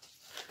Guard.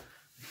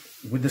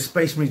 With the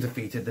Space Marines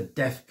defeated, the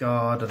Death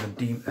Guard and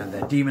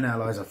their demon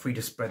allies are free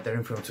to spread their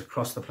influence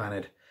across the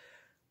planet,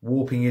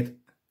 warping it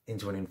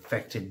into an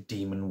infected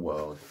demon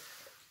world.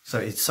 So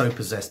it's so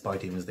possessed by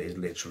demons that it's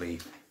literally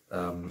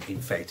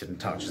infected and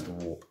touches the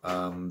warp.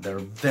 There are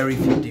very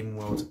few demon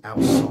worlds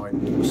outside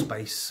warp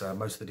space.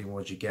 Most of the demon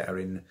worlds you get are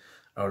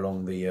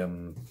along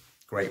the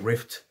Great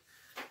Rift.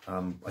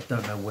 I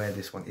don't know where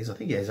this one is. I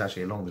think it is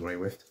actually along the Great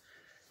Rift.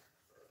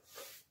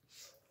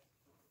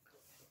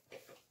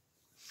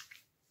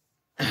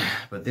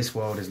 But this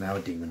world is now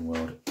a demon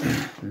world.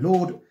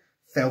 Lord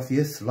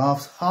Thelfius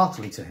laughs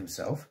heartily to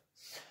himself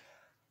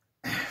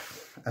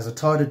as a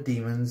tide of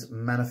demons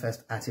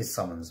manifest at his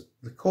summons.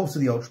 The corpse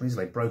of the Ultramarines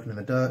lay broken in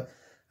the dirt,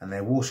 and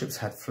their warships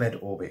had fled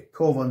orbit.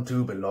 Corvon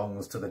 2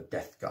 belongs to the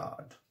Death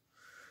Guard.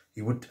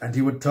 He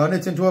would turn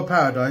it into a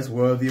paradise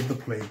worthy of the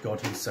Plague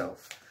God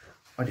himself.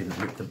 I didn't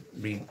read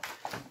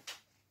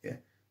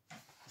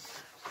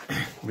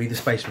the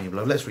Space Marine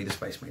blurb. Let's read the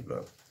Space Marine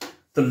blurb.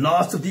 The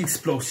last of the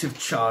explosive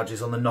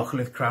charges on the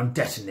Noctilith crown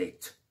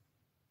detonate,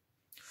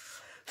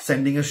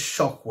 sending a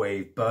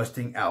shockwave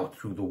bursting out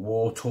through the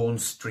war-torn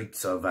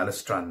streets of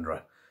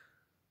Alistrandra.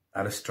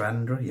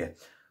 Alistrandra, yeah.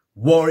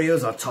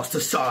 Warriors are tossed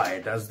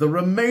aside as the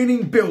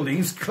remaining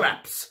buildings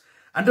collapse,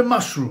 and a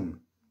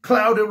mushroom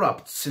cloud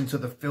erupts into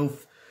the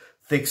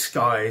filth-thick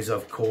skies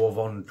of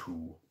Corvon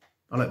 2.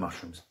 I like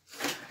mushrooms.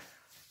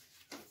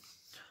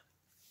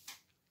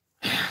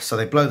 So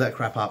they blow that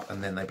crap up,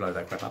 and then they blow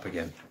that crap up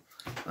again.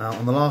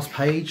 On the last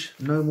page,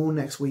 no more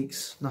next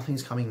week's.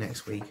 Nothing's coming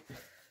next week.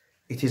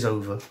 It is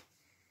over.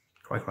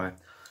 Cry, cry.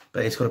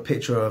 But it's got a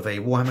picture of a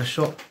Warhammer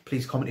shop.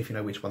 Please comment if you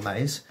know which one that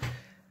is.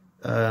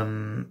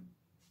 Warhammer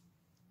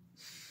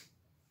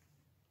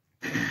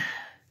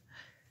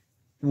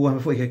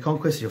 40k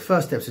Conquest is your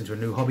first steps into a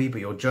new hobby, but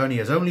your journey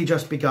has only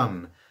just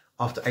begun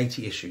after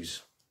 80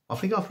 issues. I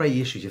think after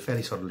 80 issues, you're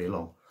fairly solidly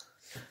along.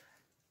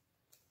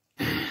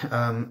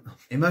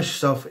 Immerse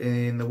yourself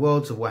in the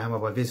worlds of Warhammer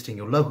by visiting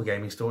your local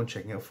gaming store and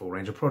checking out a full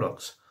range of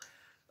products.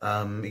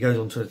 It goes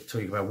on to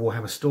talk about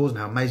Warhammer stores and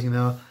how amazing they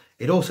are.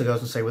 It also goes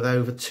on to say, with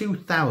over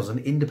 2,000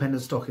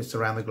 independent stockists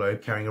around the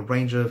globe carrying a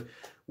range of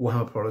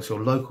Warhammer products,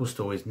 your local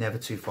store is never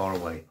too far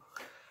away.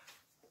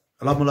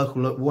 I love my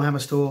local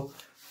Warhammer store.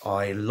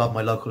 I love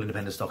my local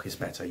independent stockist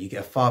better. You get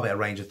a far better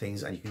range of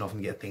things, and you can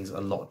often get things a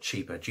lot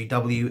cheaper.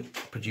 GW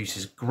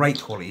produces great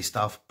quality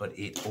stuff, but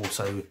it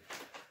also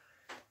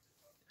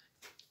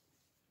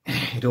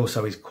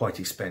is quite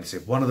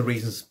expensive. One of the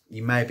reasons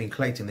you may have been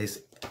collecting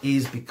this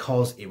is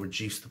because it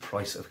reduced the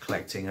price of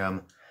collecting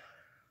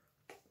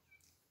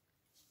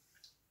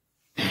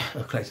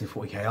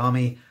 40k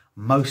army.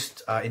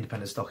 Most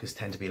independent stockists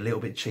tend to be a little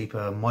bit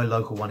cheaper. My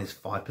local one is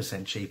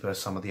 5% cheaper.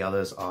 Some of the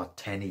others are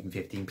 10, even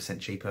 15%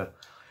 cheaper.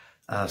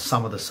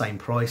 Some are the same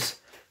price.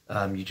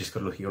 You just got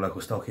to look at your local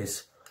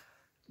stockists.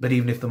 But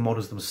even if the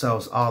models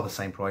themselves are the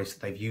same price,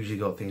 they've usually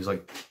got things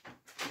like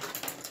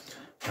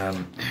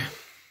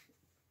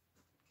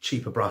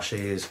cheaper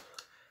brushes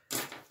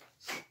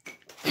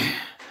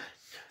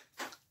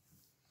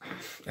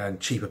and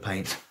cheaper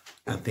paint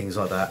and things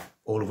like that,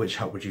 all of which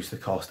help reduce the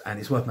cost. And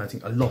it's worth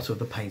noting, a lot of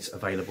the paints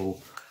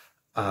available,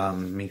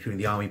 including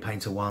the Army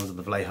Painter ones and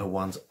the Vallejo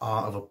ones,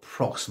 are of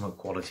approximate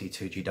quality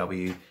to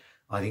GW.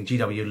 I think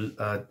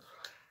GW,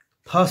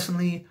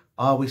 personally,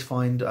 I always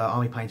find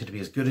Army Painter to be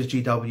as good as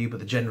GW, but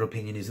the general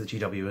opinion is that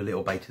GW are a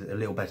little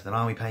better than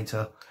Army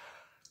Painter,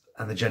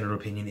 and the general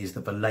opinion is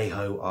that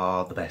Vallejo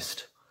are the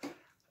best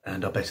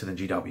and are better than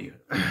GW.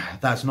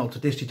 That's not to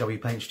diss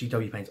GW paints.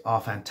 GW paints are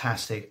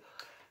fantastic.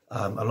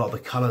 A lot of the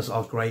colours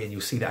are great, and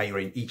you'll see that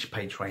each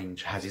paint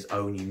range has its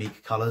own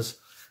unique colours.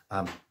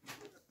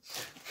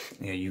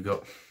 You've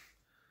got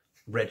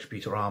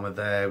Retributor armour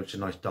there, which is a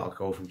nice dark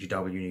gold from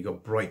GW, and you've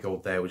got bright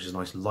gold there, which is a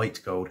nice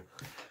light gold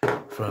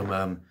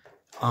from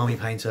Army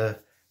Painter.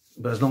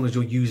 But as long as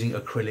you're using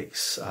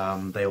acrylics,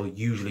 they'll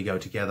usually go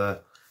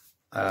together.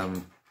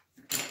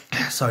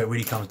 So it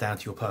really comes down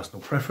to your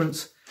personal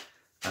preference.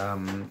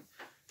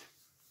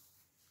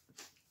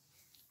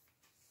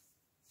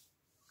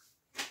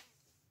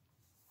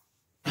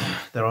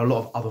 There are a lot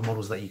of other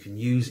models that you can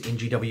use in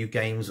GW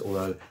games,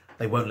 although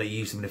they won't let you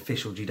use them in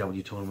official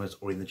GW tournaments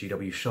or in the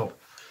GW shop.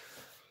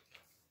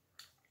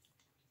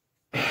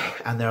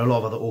 And there are a lot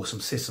of other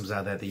awesome systems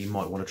out there that you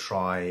might want to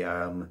try.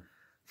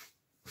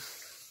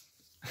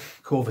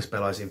 Corvus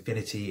Belli's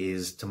Infinity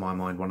is, to my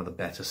mind, one of the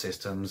better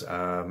systems.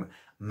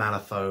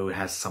 Malifaux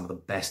has some of the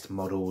best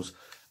models.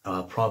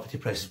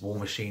 Privateer Press's War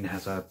Machine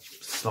has a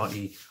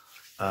slightly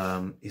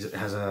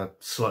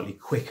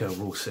quicker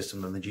rule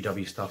system than the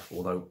GW stuff,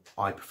 although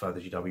I prefer the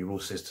GW rule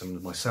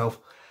system myself.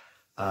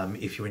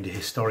 If you're into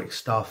historic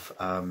stuff,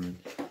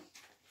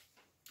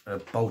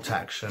 Bolt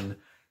Action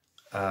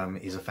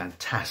is a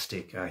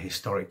fantastic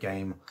historic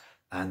game,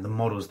 and the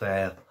models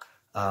there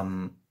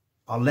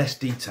are less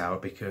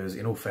detailed because,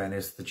 in all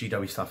fairness, the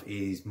GW stuff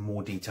is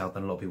more detailed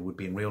than a lot of people would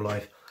be in real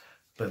life.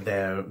 But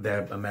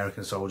they're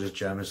American soldiers,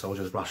 German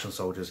soldiers, Russian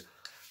soldiers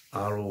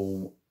are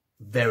all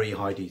very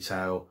high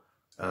detail,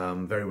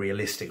 very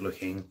realistic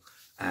looking,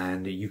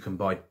 and you can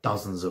buy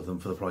dozens of them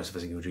for the price of a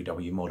single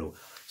GW model.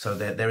 So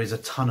there is a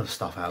ton of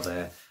stuff out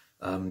there.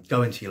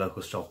 Go into your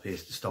local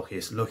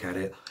stockist, look at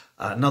it.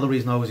 Another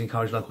reason I always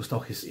encourage local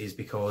stockists is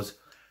because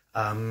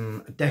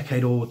a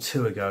decade or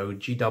two ago,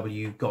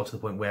 GW got to the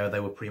point where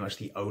they were pretty much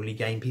the only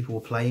game people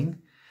were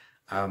playing.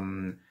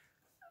 And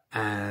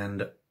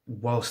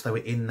whilst they were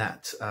in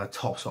that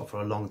top slot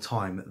for a long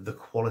time, the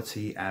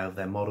quality of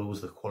their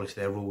models, the quality of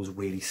their rules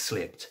really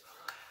slipped.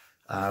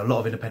 A lot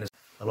of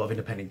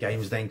independent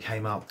games then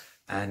came up,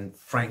 and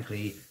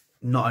frankly,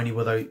 not only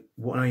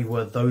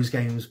were those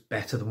games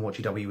better than what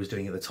GW was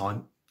doing at the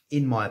time,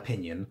 in my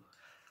opinion,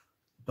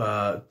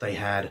 but they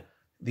had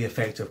the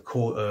effect of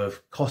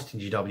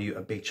costing GW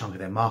a big chunk of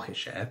their market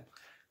share,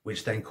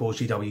 which then caused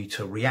GW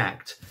to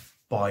react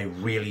by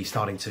really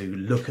starting to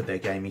look at their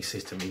gaming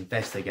system,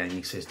 invest their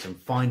gaming system,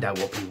 find out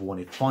what people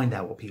wanted, find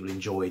out what people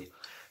enjoyed,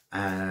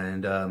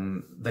 and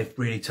they've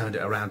really turned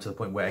it around to the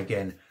point where,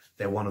 again,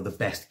 they're one of the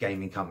best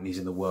gaming companies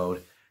in the world,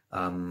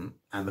 and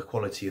the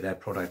quality of their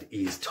product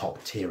is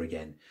top tier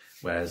again,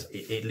 whereas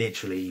it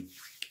literally,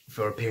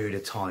 for a period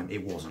of time,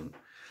 it wasn't.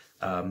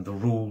 The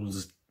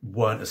rules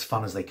weren't as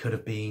fun as they could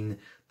have been.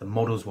 The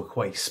models were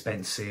quite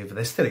expensive.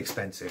 They're still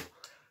expensive,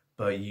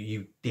 but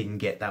you didn't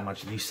get that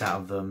much use out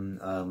of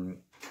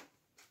them.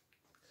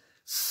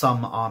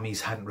 Some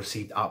armies hadn't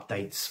received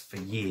updates for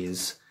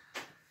years.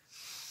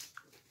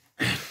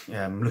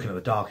 Looking at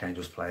the Dark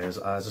Angels players,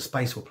 as a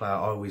Space Wolf player,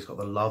 I always got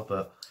the love,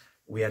 but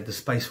we had the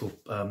Space Wolf.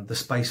 The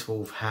Space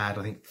Wolf had,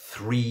 I think,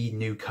 3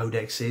 new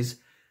codexes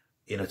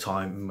in a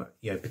time,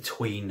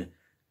 between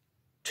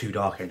 2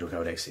 Dark Angel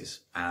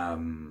codexes,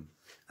 and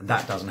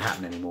that doesn't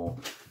happen anymore.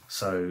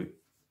 So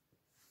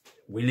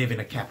we live in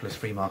a capitalist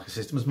free market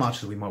system, as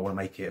much as we might want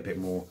to make it a bit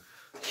more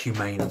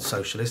humane and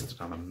socialist.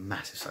 I'm a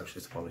massive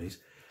socialist, apologies.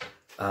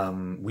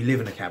 We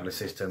live in a capitalist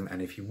system,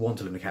 and if you want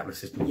to live in a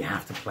capitalist system, you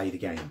have to play the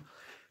game.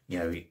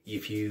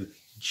 If you're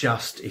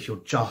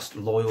just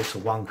loyal to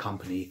one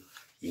company,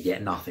 you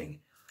get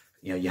nothing.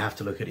 You have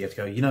to look at it, you have to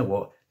go, you know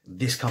what,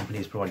 this company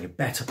is providing a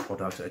better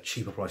product at a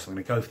cheaper price, I'm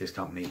going to go for this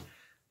company.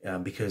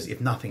 because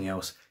if nothing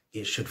else,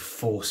 it should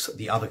force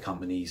the other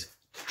companies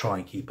to try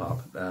and keep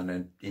up.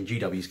 And in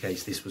GW's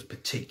case, this was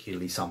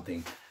particularly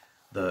something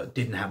that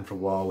didn't happen for a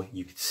while.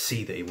 You could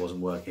see that it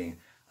wasn't working.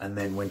 And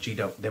then when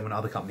when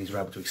other companies were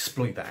able to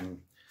exploit that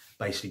and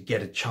basically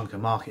get a chunk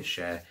of market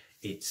share,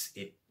 it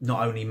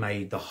not only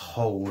made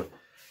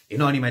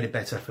it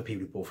better for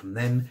people who bought from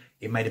them,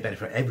 it made it better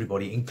for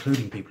everybody,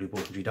 including people who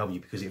bought from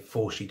GW, because it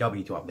forced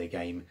GW to up their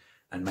game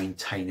and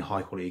maintain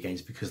high quality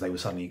games because they were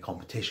suddenly in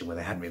competition where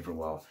they hadn't been for a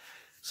while.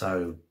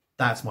 So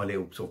that's my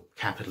little sort of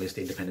capitalist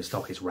independent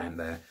stockist rant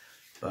there.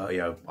 But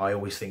I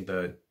always think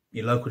that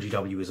your local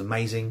GW is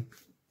amazing,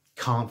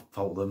 can't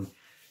fault them,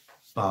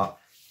 but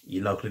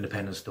your local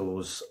independent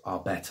stores are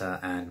better.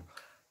 And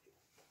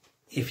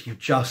if you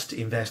just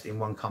invest in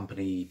one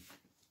company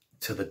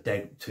to the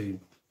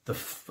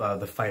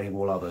failing of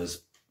all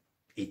others,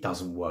 it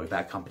doesn't work.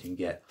 That company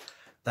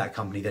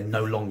then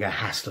no longer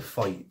has to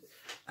fight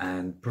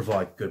and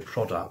provide good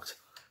product.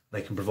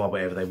 They can provide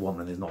whatever they want,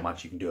 and there's not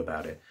much you can do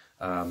about it.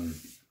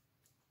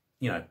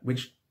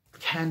 Which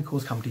can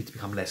cause companies to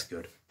become less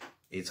good.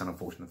 It's an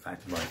unfortunate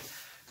fact, right?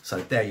 So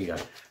there you go.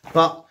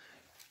 But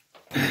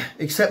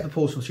except the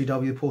Portsmouth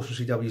GW, the Portsmouth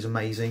GW is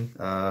amazing.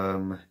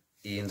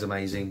 Ian's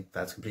amazing.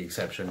 That's a complete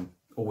exception.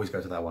 Always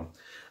go to that one.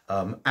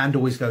 And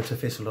always go to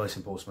Fistful of Dice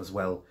in Portsmouth as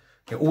well.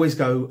 Always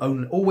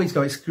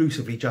go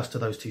exclusively just to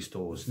those two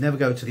stores. Never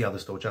go to the other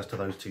store, just to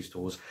those two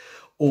stores.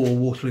 Or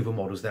Waterloo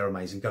Models, they're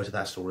amazing. Go to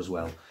that store as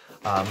well.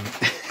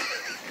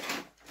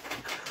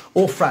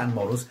 Or Fratton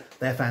Models,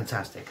 they're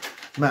fantastic.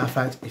 Matter of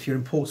fact, if you're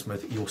in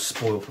Portsmouth, you're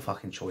spoiled for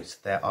fucking choice.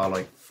 There are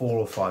like 4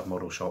 or 5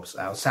 model shops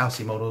out.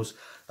 Southsea Models,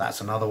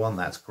 that's another one,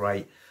 that's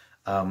great.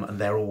 And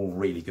they're all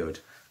really good.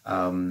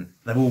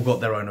 They've all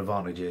got their own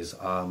advantages.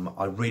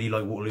 I really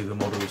like Waterloo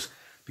Models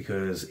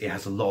because it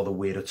has a lot of the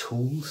weirder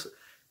tools,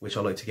 which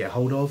I like to get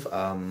hold of.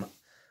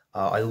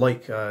 I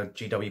like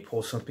GW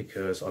Portsmouth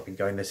because I've been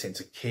going there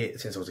since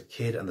I was a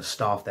kid, and the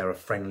staff there are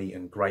friendly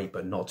and great,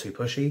 but not too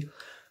pushy.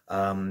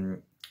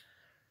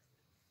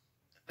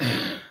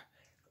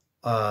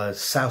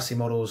 Southsea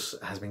Models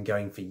has been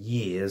going for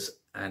years,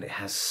 and it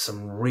has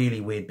some really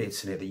weird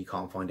bits in it that you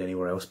can't find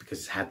anywhere else because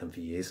it's had them for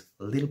years.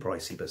 A little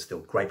pricey, but still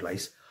great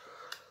place.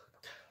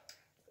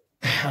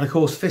 And of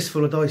course,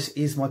 Fistful of Dice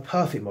is my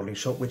perfect modelling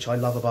shop, which I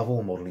love above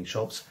all modelling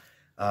shops,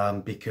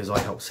 because I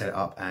helped set it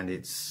up, and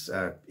it's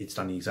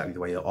done exactly the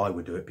way that I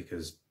would do it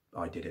because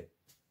I did it.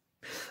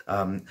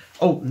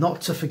 Oh,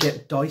 not to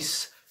forget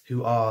Dice,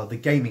 who are the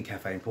gaming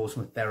cafe in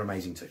Portsmouth. They're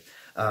amazing too.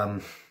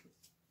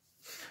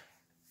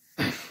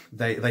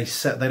 They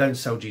don't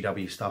sell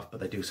GW stuff, but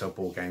they do sell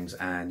board games,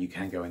 and you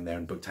can go in there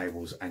and book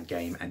tables and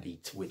game and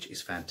eat, which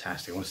is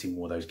fantastic. I want to see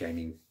more of those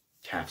gaming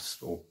cafes,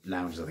 or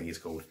lounges I think it's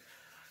called,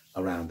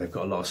 around. They've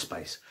got a lot of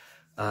space.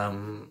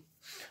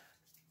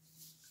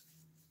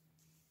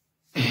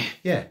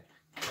 Yeah,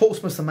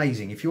 Portsmouth's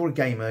amazing. If you're a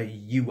gamer,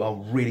 you are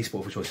really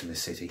sport for choice in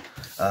this city.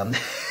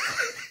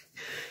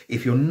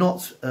 If you're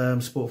not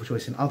sport for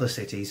choice in other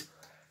cities,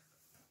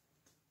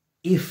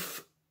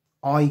 if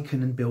I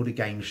can build a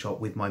game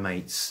shop with my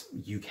mates,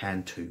 you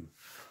can too.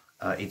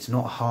 It's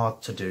not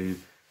hard to do.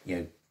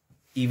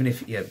 Even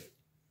if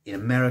in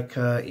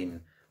America,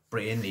 in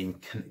Britain, in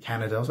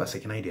Canada, I was about to say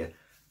Canada,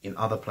 in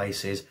other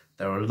places,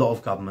 there are a lot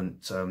of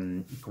government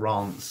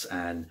grants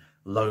and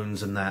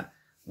loans and that,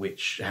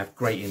 which have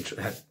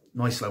have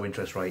nice low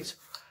interest rates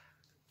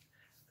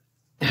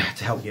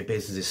to help get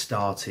businesses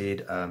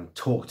started.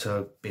 Talk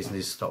to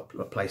business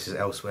places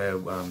elsewhere.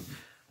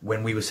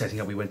 When we were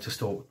setting up, we went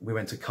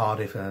to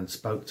Cardiff and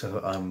spoke to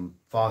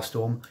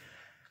Firestorm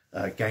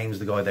Games.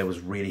 The guy there was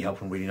really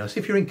helpful and really nice.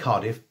 If you're in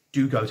Cardiff,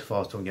 do go to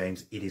Firestorm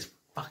Games. It is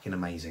fucking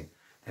amazing.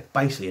 They're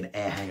basically an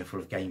air hangar full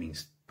of gaming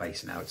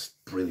space now. It's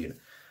brilliant.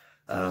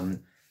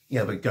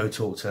 But go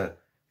talk to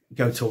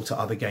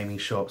other gaming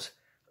shops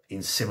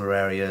in similar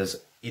areas.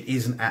 It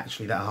isn't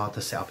actually that hard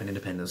to set up an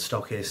independent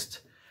stockist.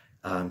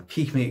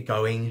 Keeping it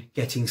going,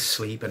 getting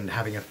sleep, and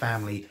having a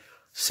family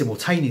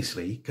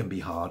simultaneously can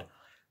be hard.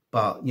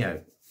 But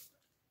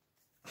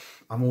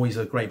I'm always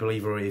a great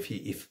believer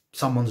if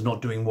someone's not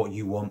doing what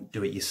you want,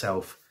 do it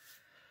yourself.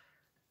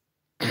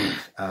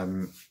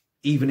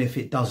 Even if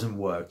it doesn't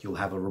work, you'll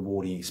have a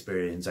rewarding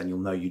experience and you'll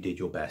know you did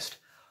your best.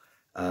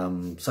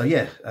 So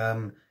yeah,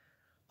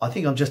 I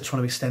think I'm just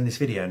trying to extend this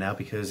video now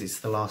because it's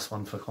the last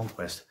one for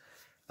Conquest.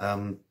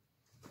 Oh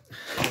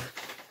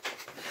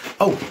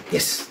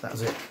yes, that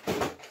was it.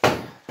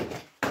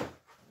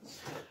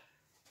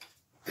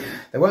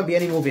 There won't be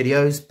any more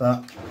videos,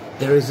 but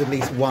there is at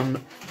least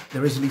one.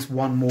 There is at least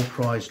one more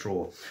prize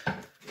draw.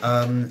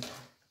 I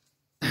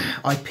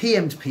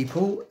PM'd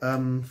people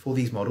for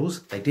these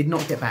models. They did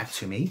not get back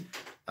to me.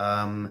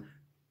 I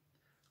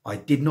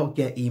did not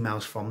get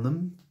emails from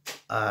them.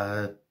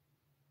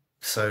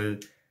 So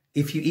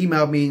if you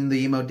emailed me and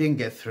the email didn't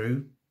get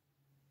through,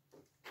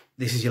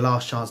 this is your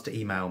last chance to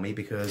email me,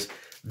 because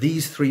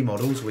these 3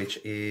 models, which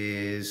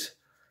is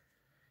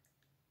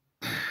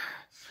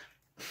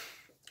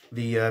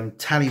the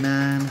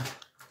Tallyman,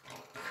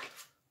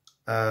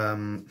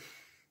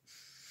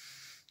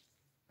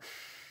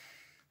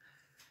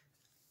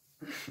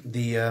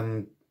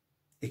 the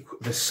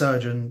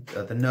surgeon,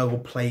 the noble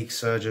plague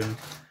surgeon,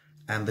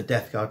 and the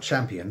Death Guard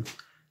champion,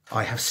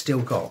 I have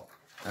still got.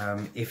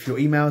 If your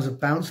emails have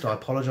bounced, I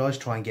apologise.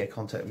 Try and get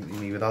contact with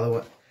me with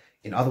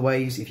in other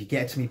ways. If you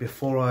get to me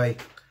before I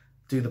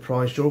do the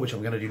prize draw, which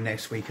I'm going to do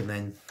next week, and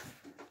then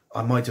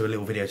I might do a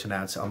little video to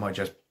announce it. I might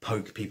just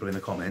poke people in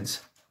the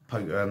comments.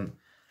 But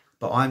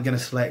I'm going to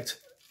select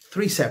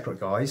 3 separate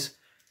guys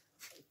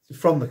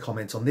from the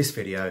comments on this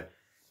video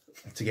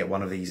to get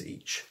one of these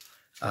each.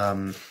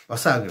 I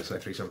say I'm going to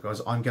select 3 separate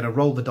guys. I'm going to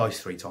roll the dice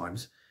 3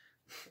 times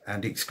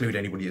and exclude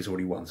anybody that's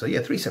already won. So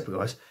yeah, 3 separate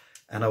guys,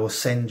 and I will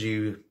send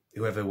you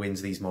whoever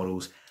wins these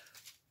models,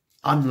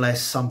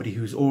 unless somebody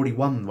who's already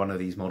won one of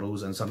these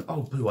models and some,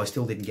 oh boo, I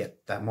still didn't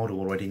get that model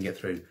or I didn't get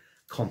through,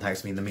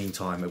 contacts me in the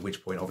meantime, at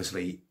which point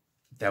obviously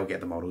they'll get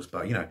the models.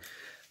 But you know,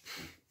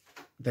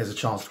 there's a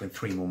chance to win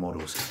 3 more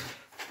models.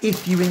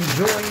 If you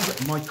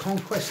enjoyed my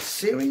Conquest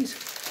series,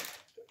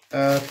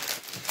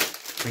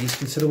 please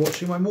consider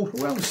watching my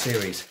Mortal Realms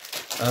series.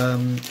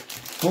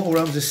 Mortal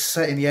Realms is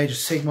set in the Age of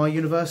Sigmar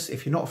universe.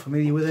 If you're not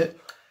familiar with it,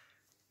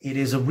 it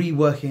is a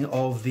reworking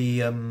of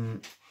the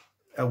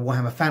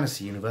Warhammer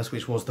Fantasy universe,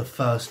 which was the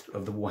first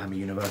of the Warhammer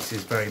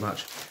universes. Very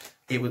much,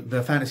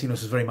 the Fantasy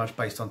universe was very much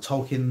based on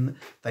Tolkien.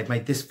 They've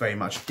made this very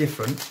much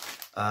different,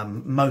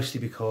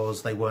 mostly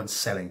because they weren't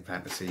selling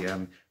fantasy.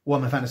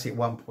 Warhammer Fantasy at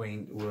one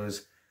point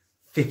was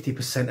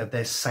 50% of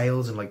their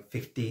sales and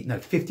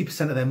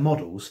 50% of their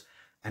models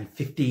and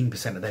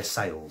 15% of their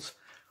sales.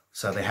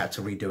 So they had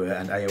to redo it,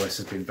 and AOS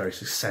has been very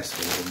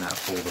successful in that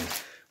for them.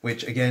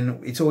 Which again,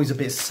 it's always a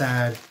bit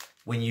sad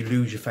when you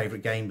lose your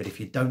favourite game, but if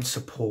you don't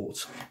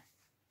support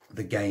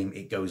the game,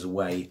 it goes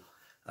away.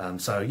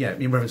 So yeah,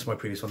 in reference to my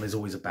previous one, there's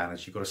always a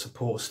balance. You've got to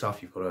support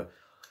stuff. You've got to,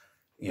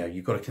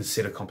 you've got to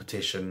consider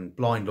competition.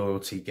 Blind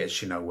loyalty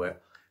gets you nowhere.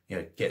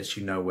 Gets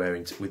you nowhere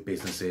with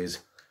businesses.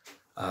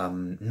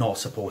 Not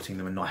supporting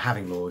them and not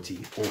having loyalty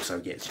also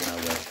gets you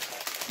nowhere.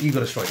 You've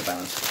got to strike the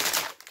balance.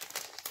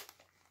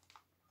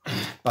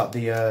 But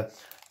the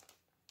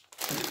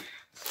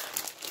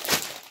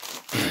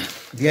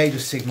Age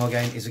of Sigmar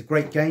game is a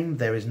great game.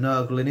 There is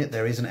Nurgle in it.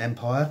 There is an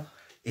Empire.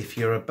 If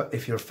you're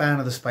a fan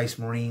of the Space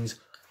Marines,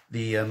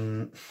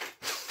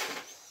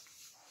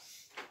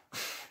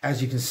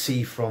 as you can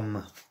see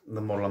from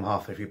the model I'm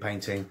halfway through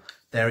painting,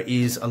 there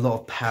is a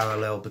lot of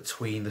parallel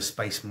between the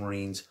Space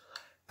Marines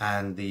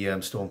and the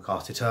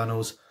Stormcast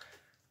Eternals.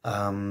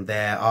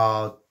 There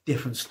are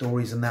different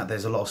stories in that.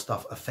 There's a lot of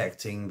stuff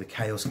affecting the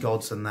Chaos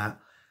Gods and that,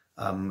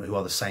 who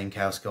are the same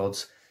Chaos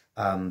Gods.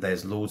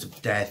 There's Lords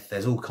of Death.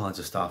 There's all kinds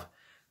of stuff.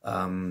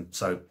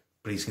 So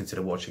please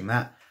consider watching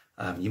that.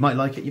 You might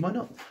like it, you might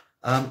not.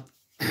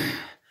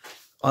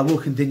 I will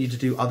continue to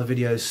do other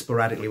videos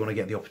sporadically when I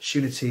get the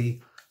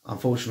opportunity.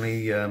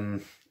 Unfortunately,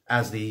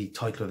 as the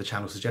title of the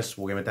channel suggests,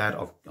 Wargamer Dad,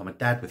 I'm a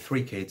dad with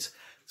 3 kids,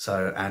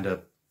 and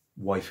a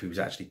wife who's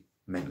actually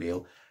mentally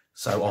ill.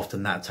 So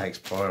often that takes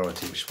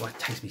priority, which is why it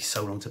takes me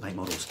so long to make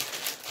models.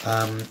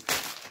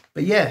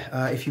 But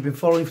yeah, if you've been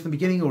following from the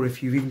beginning, or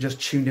if you've even just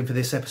tuned in for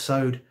this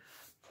episode,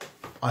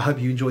 I hope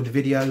you enjoyed the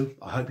video.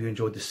 I hope you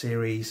enjoyed the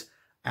series.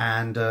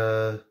 And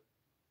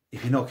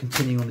if you're not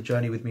continuing on the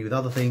journey with me with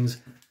other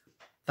things,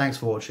 thanks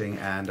for watching,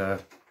 and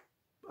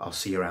I'll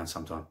see you around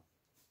sometime.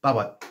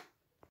 Bye-bye.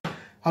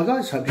 Hi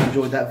guys, hope you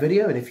enjoyed that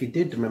video, and if you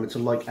did, remember to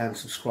like and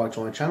subscribe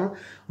to my channel.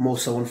 I'm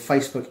also on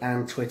Facebook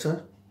and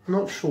Twitter.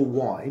 Not sure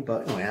why,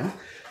 but I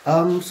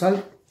am.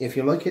 So if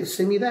you like it,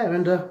 see me there,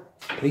 and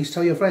please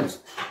tell your friends.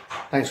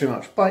 Thanks very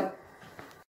much. Bye.